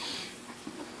testimony.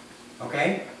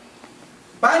 Okay?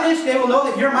 By this they will know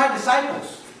that you're my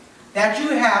disciples, that you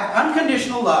have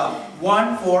unconditional love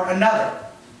one for another,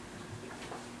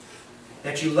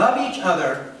 that you love each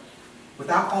other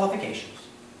without qualifications.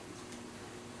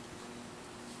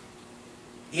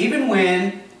 Even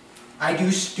when I do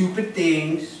stupid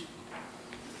things,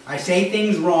 I say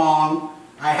things wrong,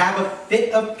 I have a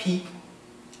fit of pique,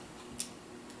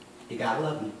 you gotta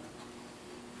love me.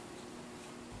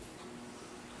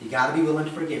 You gotta be willing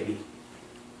to forgive me.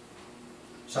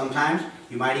 Sometimes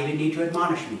you might even need to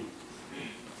admonish me.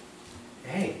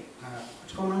 Hey,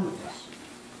 what's going on with this?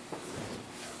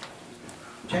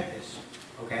 Check this,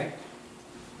 okay?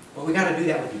 But we got to do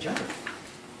that with each other,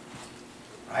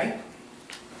 right?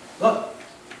 Look,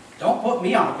 don't put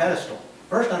me on a pedestal.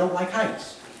 First, I don't like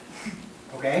heights,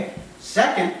 okay?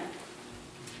 Second,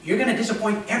 you're going to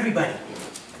disappoint everybody.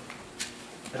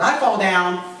 If I fall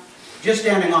down just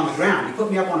standing on the ground, you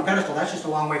put me up on a pedestal, that's just a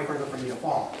long way further for me to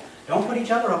fall. Don't put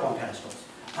each other up on pedestals.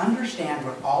 Understand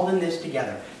we're all in this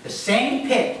together. The same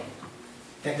pit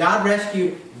that God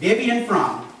rescued Vivienne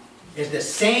from is the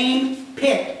same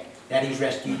pit that He's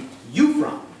rescued you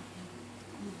from.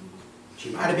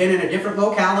 She might have been in a different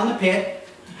locale in the pit.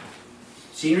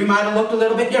 Scenery might have looked a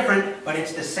little bit different, but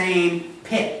it's the same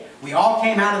pit. We all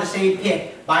came out of the same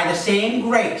pit by the same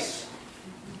grace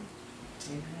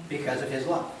because of His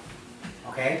love.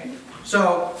 Okay?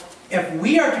 So, if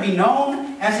we are to be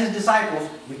known as His disciples,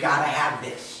 we got to have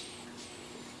this.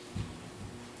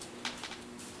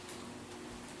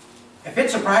 If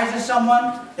it surprises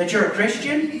someone that you're a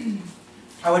Christian,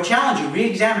 I would challenge you,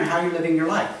 re-examine how you're living your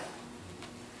life.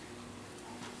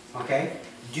 Okay?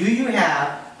 Do you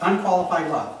have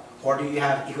unqualified love? Or do you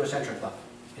have egocentric love?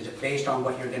 Is it based on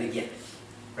what you're going to get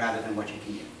rather than what you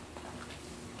can give?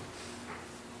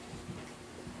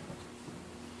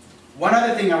 One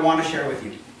other thing I want to share with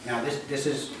you. Now this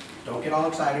is, don't get all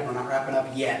excited, we're not wrapping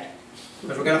up yet.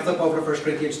 Because we're going to flip over to 1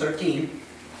 Corinthians 13.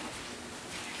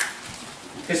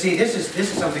 Because see, this is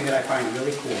something that I find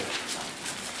really cool.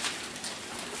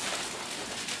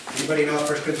 Anybody know what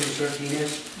 1 Corinthians 13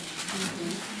 is?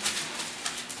 Mm-hmm.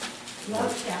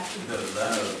 Love chapter. The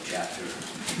love chapter.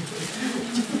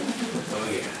 Oh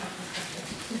yeah.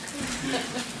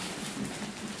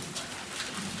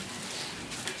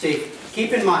 See,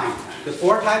 keep in mind, the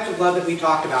 4 types of love that we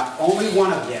talked about, only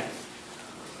one of them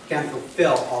can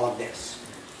fulfill all of this.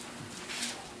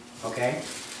 Okay?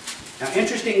 Now,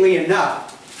 interestingly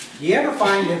enough, do you ever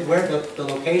find that where the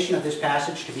location of this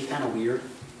passage to be kind of weird?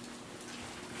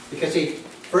 Because see,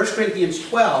 1 Corinthians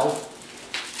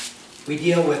 12, we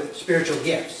deal with spiritual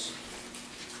gifts.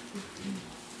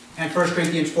 And 1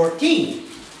 Corinthians 14,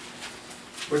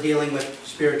 we're dealing with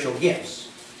spiritual gifts.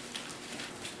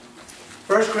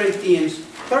 1 Corinthians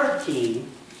 13,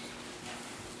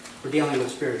 we're dealing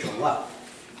with spiritual love.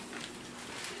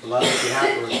 The love that we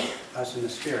have for us in the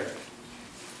Spirit.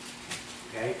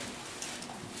 Okay?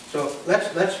 So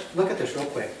let's look at this real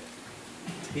quick.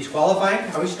 He's qualifying.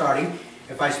 How are we starting?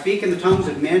 If I speak in the tongues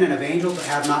of men and of angels but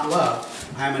have not love,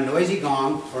 I am a noisy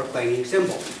gong or a clanging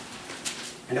cymbal.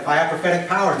 And if I have prophetic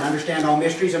power and understand all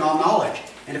mysteries and all knowledge,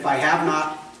 and if I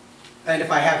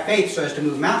have faith so as to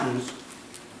move mountains,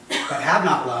 but have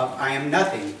not love, I am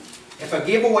nothing. If I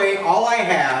give away all I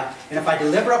have, and if I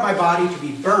deliver up my body to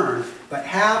be burned, but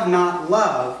have not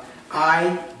love,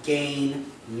 I gain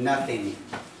nothing.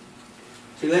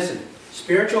 See, listen,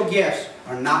 spiritual gifts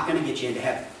are not going to get you into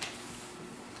heaven.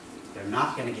 They're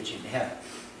not going to get you into heaven.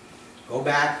 Go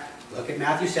back, look at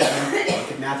Matthew 7,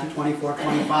 look at Matthew 24,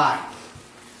 25.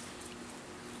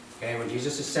 Okay, when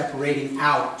Jesus is separating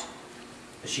out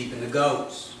the sheep and the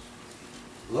goats,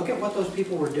 look at what those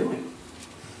people were doing.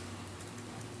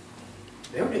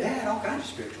 They had all kinds of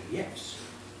spiritual gifts.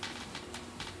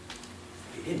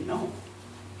 They didn't know.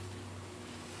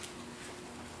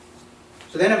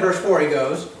 So then in verse 4 he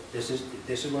goes, this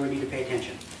is where we need to pay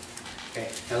attention. Okay,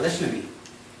 now listen to me.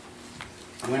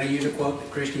 I'm going to use a quote that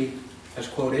Christy has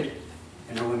quoted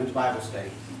in our women's Bible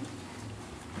study.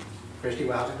 Christy,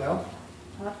 how's it go?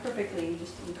 Not perfectly,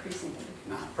 just increasingly.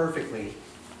 Not perfectly,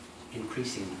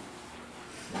 increasingly.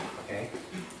 Okay?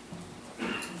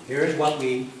 Here is what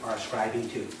we are ascribing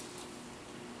to.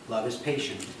 Love is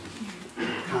patient,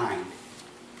 kind.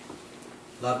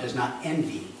 Love does not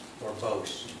envy or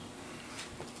boast.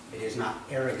 It is not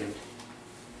arrogant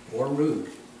or rude.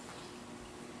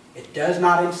 It does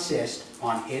not insist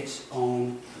on its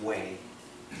own way.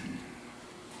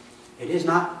 It is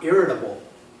not irritable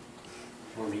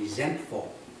or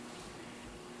resentful.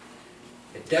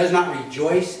 It does not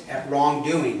rejoice at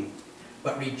wrongdoing,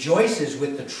 but rejoices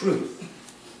with the truth.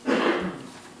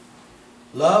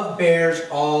 Love bears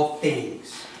all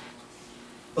things,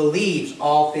 believes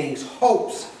all things,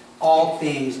 hopes all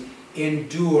things,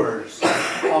 endures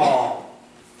all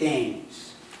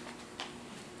things.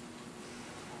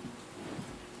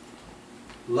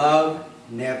 Love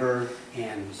never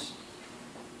ends.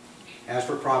 As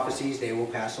for prophecies, they will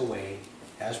pass away.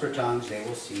 As for tongues, they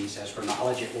will cease. As for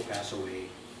knowledge, it will pass away.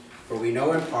 For we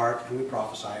know in part, and we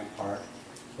prophesy in part.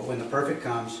 But when the perfect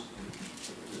comes,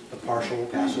 the partial will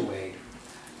pass away.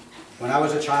 When I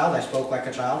was a child, I spoke like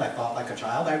a child. I thought like a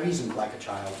child. I reasoned like a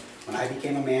child. When I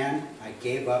became a man, I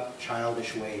gave up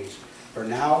childish ways. For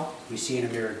now, we see in a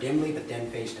mirror dimly, but then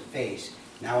face to face.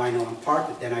 Now I know in part,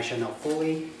 but then I shall know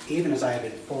fully, even as I have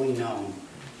been fully known.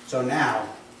 So now,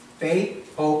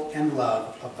 faith, hope, and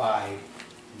love abide,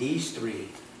 these three,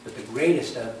 but the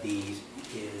greatest of these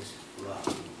is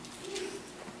love.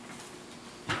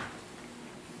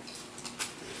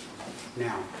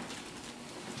 Now,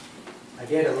 I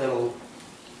did a little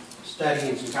study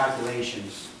and some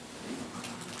calculations.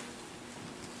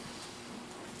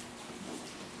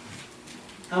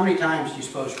 How many times do you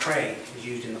suppose pray is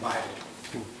used in the Bible?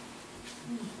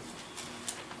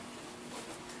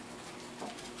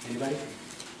 Anybody?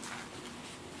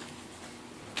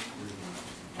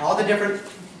 All the different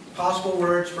possible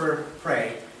words for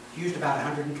pray used about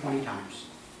 120 times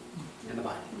in the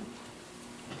Bible.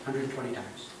 120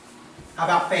 times. How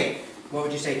about faith? What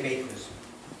would you say faith was?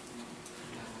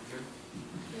 500.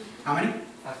 How many?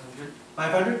 500.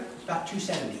 500? It's about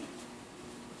 270.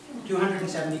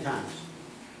 270 times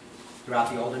throughout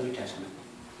the Old and New Testament.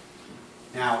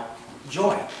 Now,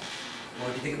 joy. What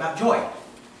do you think about joy?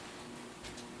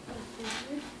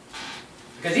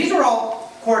 Because these are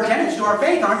all core tenets to our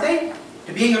faith, aren't they?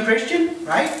 To being a Christian,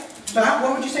 right? So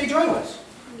what would you say joy was?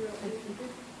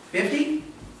 50?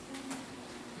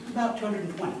 About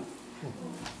 220.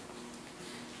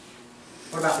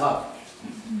 What about love?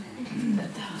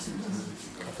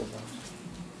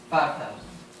 5,000.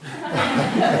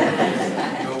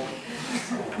 Nope.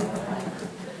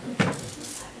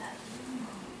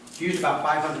 It's used about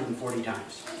 540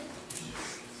 times.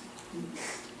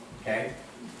 Okay?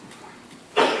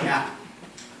 Now,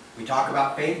 we talk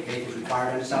about faith. Faith is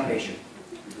required unto salvation.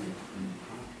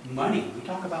 Money. We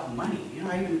talk about money. You know,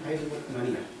 I even looked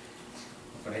money up,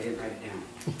 but I didn't write it down.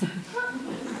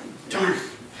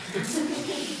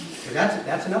 Because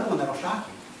that's another one that'll shock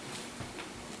you.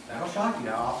 That'll shock you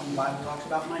how often the Bible talks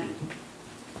about money.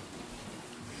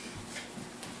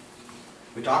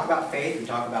 We talk about faith, we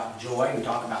talk about joy, we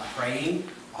talk about praying.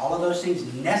 All of those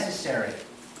things necessary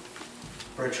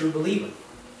for a true believer.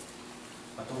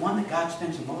 But the one that God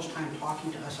spends the most time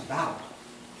talking to us about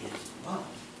is love.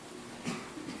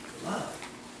 Love.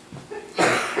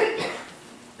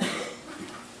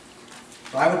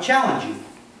 So I would challenge you.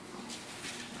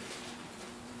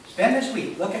 Spend this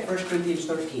week, look at 1 Corinthians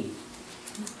 13.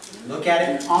 Look at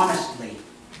it honestly.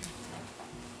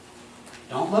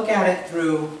 Don't look at it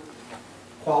through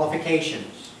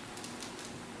qualifications.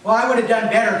 Well, I would have done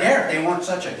better there if they weren't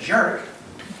such a jerk.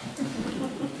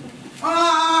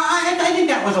 I think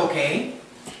that was okay.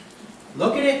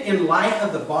 Look at it in light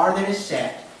of the bar that is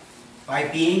set by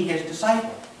being his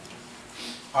disciple.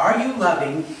 Are you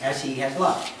loving as he has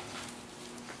loved?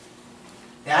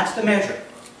 That's the measure.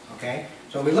 Okay?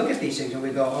 So we look at these things and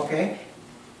we go, okay,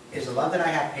 is the love that I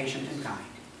have patient and kind?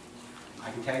 I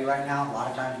can tell you right now, a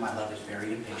lot of times my love is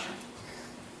very impatient.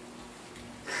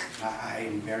 I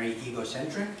am very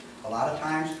egocentric. A lot of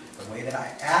times, the way that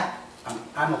I act,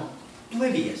 I'm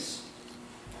oblivious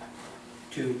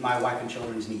to my wife and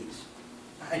children's needs.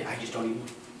 I just don't even...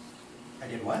 I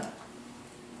did what?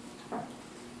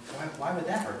 Why would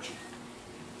that hurt you?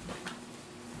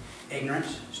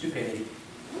 Ignorance, stupidity,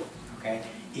 okay?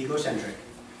 Egocentric.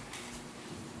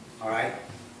 All right?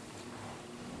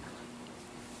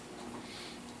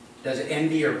 Does it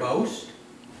envy or boast?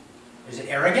 Is it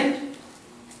arrogant?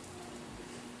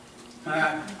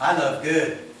 I love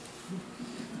good.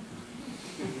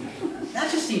 That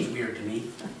just seems weird to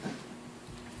me.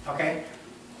 Okay?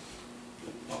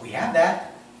 Well, we have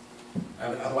that.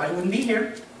 Otherwise we wouldn't be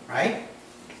here, right?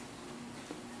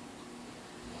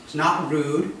 It's not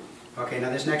rude. Okay, now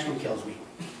this next one kills me.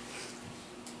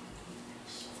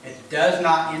 It does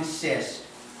not insist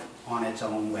on its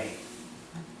own way.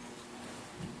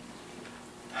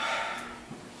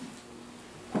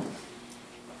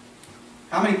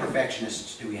 How many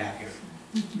perfectionists do we have here?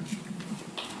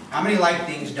 How many like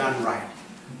things done right?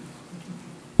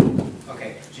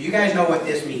 Okay, so you guys know what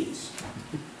this means.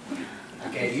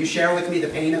 Okay, do you share with me the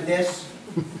pain of this?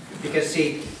 Because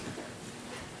see,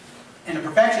 in a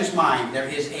perfectionist mind, there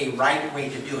is a right way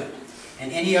to do it.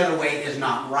 And any other way is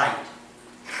not right.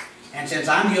 And since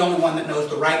I'm the only one that knows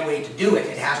the right way to do it,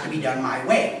 it has to be done my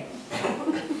way.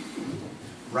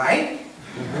 Right?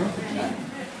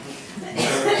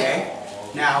 Okay.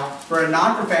 Now, for a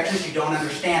non-perfectionist, you don't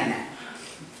understand that.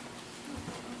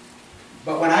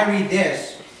 But when I read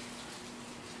this,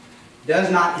 does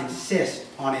not insist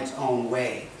on its own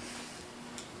way.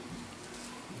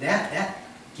 That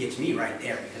gets me right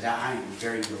there, because I am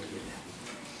very guilty of that.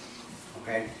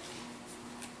 Okay?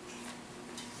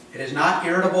 It is not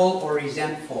irritable or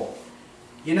resentful.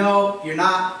 You know, you're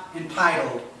not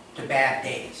entitled to bad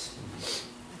days.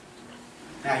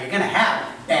 Now, you're going to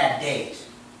have bad days.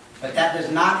 But that does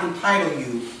not entitle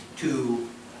you to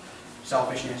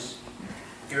selfishness,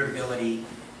 irritability,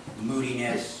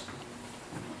 moodiness.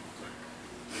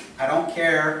 I don't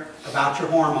care about your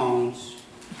hormones.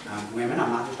 Women, I'm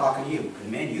not just talking to you. Because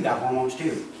men, you got hormones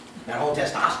too. That whole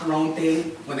testosterone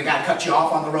thing, when the guy cuts you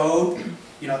off on the road,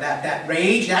 you know, that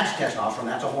rage, that's testosterone.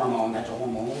 That's a hormone. That's a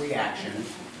hormonal reaction.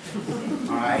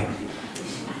 All right?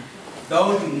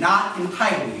 Those do not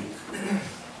entitle you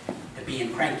to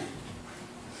being cranky.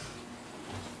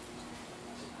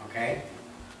 Okay?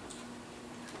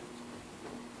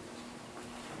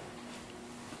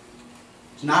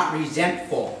 It's not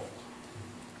resentful.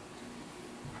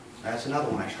 That's another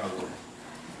one I struggle with.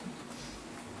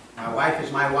 My wife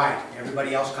is my wife.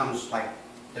 Everybody else comes like,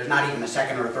 there's not even a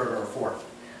second or a third or a fourth.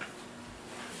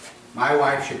 My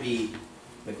wife should be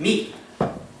with me.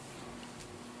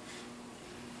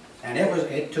 And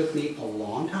it took me a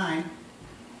long time.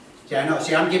 See, I know,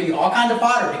 I'm giving you all kinds of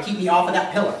fodder to keep me off of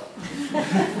that pillar.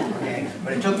 Okay?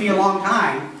 But it took me a long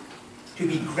time to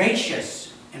be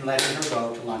gracious in letting her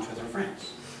go to lunch with her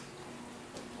friends.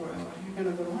 Well, you're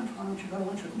going to go to lunch, why don't you go to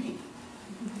lunch with me?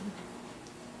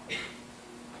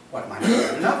 What, am I not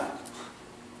good enough?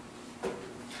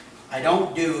 I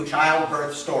don't do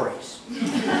childbirth stories. I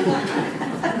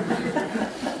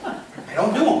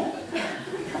don't do them.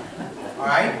 All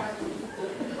right?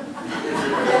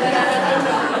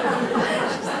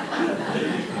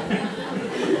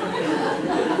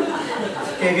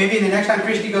 Okay, Vivienne, the next time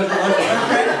Christy goes to lunch with her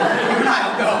friend, you and I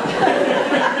will go.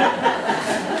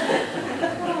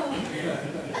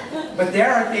 But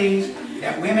there are things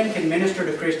that women can minister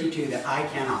to Christy to that I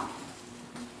cannot.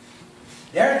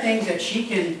 There are things that she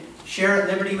can share at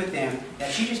liberty with them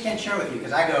that she just can't share with me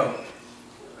because I go,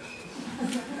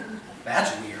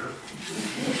 That's weird.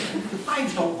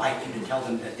 Wives don't like you to tell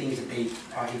them the things that they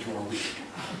are into are weird.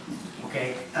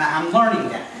 Okay? And I'm learning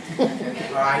that.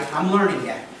 All right? I'm learning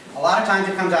that. A lot of times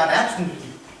it comes out, that's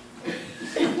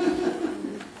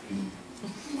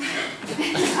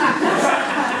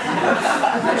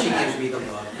she gives me the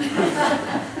look.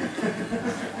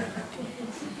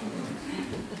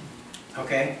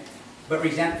 Okay? But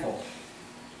resentful.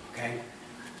 Okay?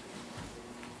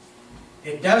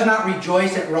 It does not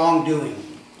rejoice at wrongdoing.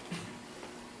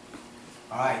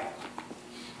 All right.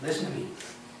 Listen to me.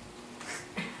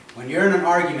 When you're in an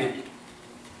argument,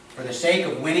 for the sake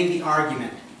of winning the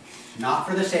argument, not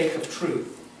for the sake of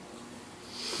truth,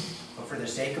 but for the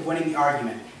sake of winning the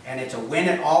argument, and it's a win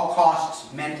at all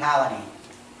costs mentality,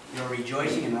 you're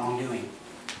rejoicing in wrongdoing.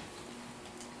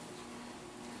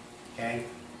 Okay?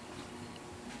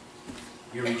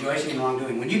 You're rejoicing in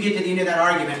wrongdoing. When you get to the end of that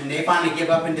argument and they finally give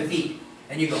up in defeat,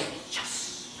 and you go,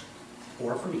 yes,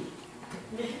 4 for me.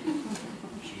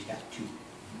 She's got 2.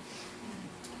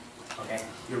 Okay?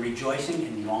 You're rejoicing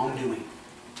in wrongdoing.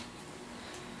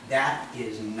 That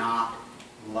is not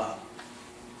love.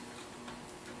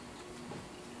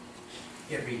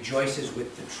 It rejoices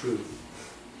with the truth.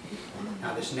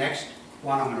 Now this next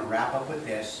one, I'm going to wrap up with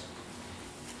this.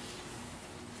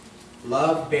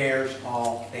 Love bears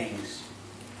all things.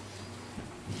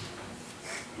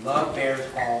 Love bears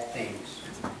all things.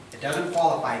 It doesn't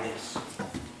qualify this.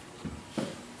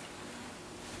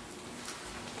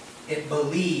 It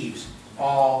believes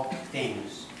all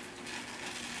things.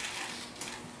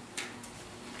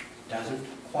 Doesn't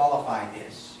qualify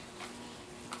this.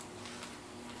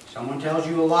 Someone tells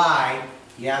you a lie,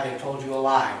 yeah, they told you a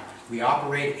lie. We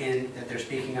operate in that they're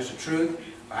speaking us the truth.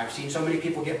 I've seen so many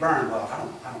people get burned. Well,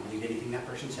 I don't believe anything that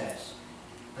person says.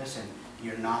 Listen,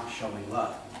 you're not showing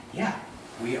love. Yeah,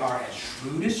 we are as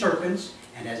shrewd as serpents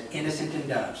and as innocent as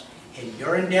doves. In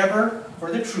your endeavor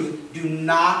for the truth, do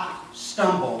not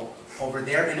stumble over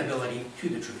their inability to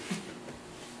the truth.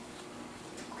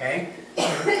 Okay?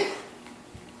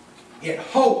 It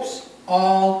hopes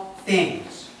all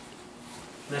things.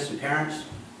 Listen, parents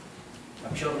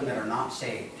of children that are not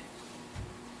saved.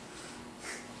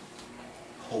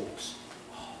 Hopes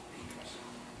all things.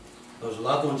 Those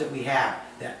loved ones that we have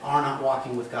that are not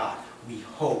walking with God, we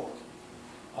hope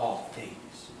all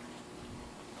things.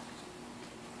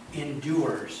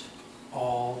 Endures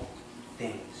all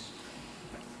things.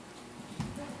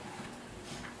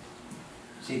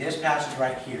 See, this passage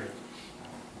right here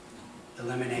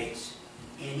eliminates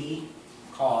any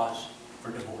cause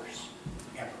for divorce,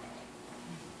 ever.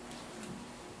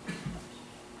 Do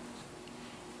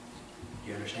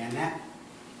you understand that?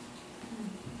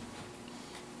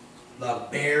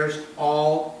 Love bears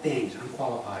all things,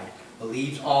 unqualified.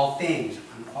 Believes all things,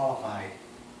 unqualified.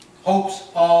 Hopes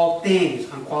all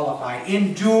things, unqualified.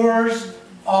 Endures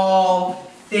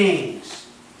all things,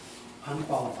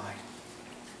 unqualified.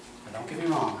 But don't get me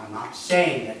wrong, I'm not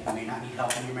saying that you may not need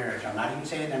help in your marriage. I'm not even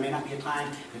saying there may not be a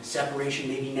time that separation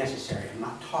may be necessary. I'm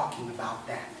not talking about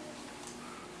that.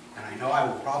 And I know I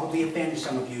will probably offend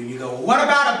some of you, and you go, well, what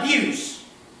about abuse?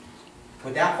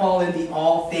 Would that fall in the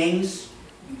all things?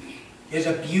 Is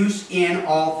abuse in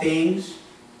all things?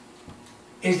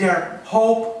 Is there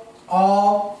hope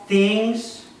all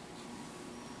things?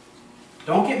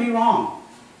 Don't get me wrong.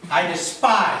 I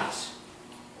despise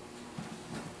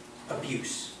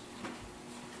abuse.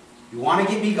 You want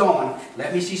to get me going,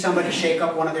 let me see somebody shake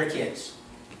up one of their kids.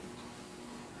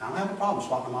 I don't have a problem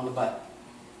swapping them on the butt.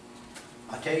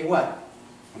 I'll tell you what,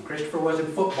 when Christopher was in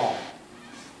football,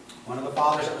 one of the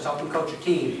fathers that was helping coach a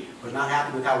team was not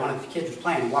happy with how one of the kids was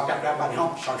playing. He walked up, grabbed by the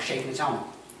helmet, and started shaking his helmet.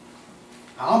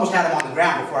 I almost had him on the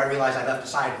ground before I realized I left the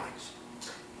sidelines.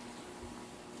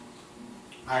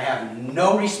 I have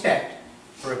no respect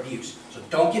for abuse. So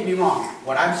don't get me wrong.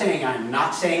 What I'm saying, I'm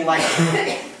not saying like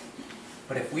that.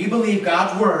 But if we believe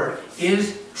God's word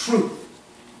is truth,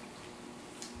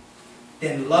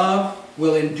 then love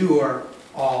will endure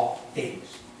all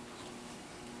things.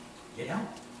 Get help.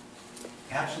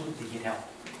 Absolutely get help.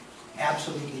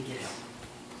 Absolutely get help.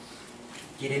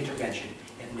 Get intervention.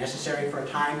 If necessary for a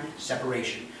time,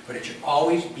 separation. But it should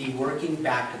always be working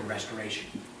back to the restoration.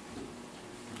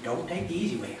 Don't take the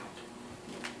easy way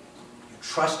out. You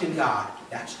trust in God.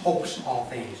 That's hopes all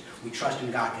things. We trust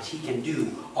in God because He can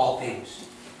do all things.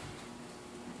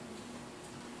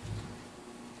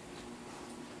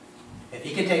 If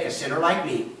He can take a sinner like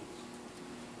me,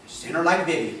 a sinner like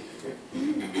Vivienne,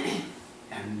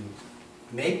 and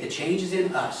make the changes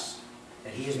in us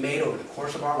that He has made over the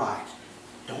course of our lives,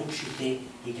 don't you think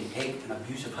He can take an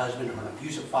abusive husband or an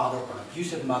abusive father or an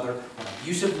abusive mother or an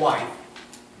abusive wife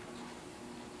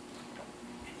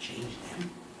change them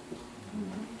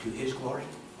to His glory?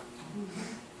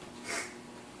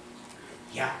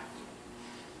 Yeah,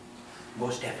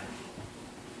 most definitely.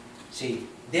 See,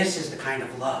 this is the kind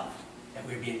of love that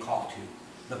we're being called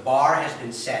to. The bar has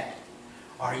been set.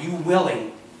 Are you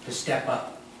willing to step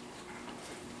up?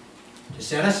 To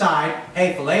set aside,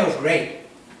 hey, phileo is great.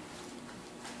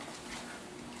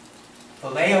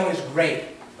 Phileo is great,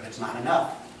 but it's not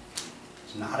enough.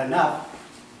 It's not enough.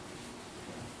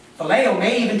 Phileo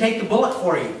may even take the bullet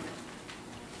for you.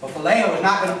 But phileo is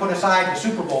not going to put aside the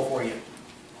Super Bowl for you.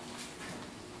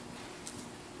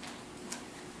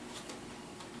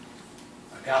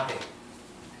 Agape.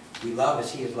 We love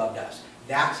as He has loved us.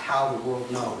 That's how the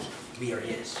world knows we are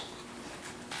His.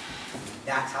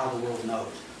 That's how the world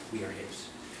knows we are His.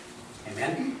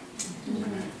 Amen?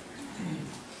 Amen.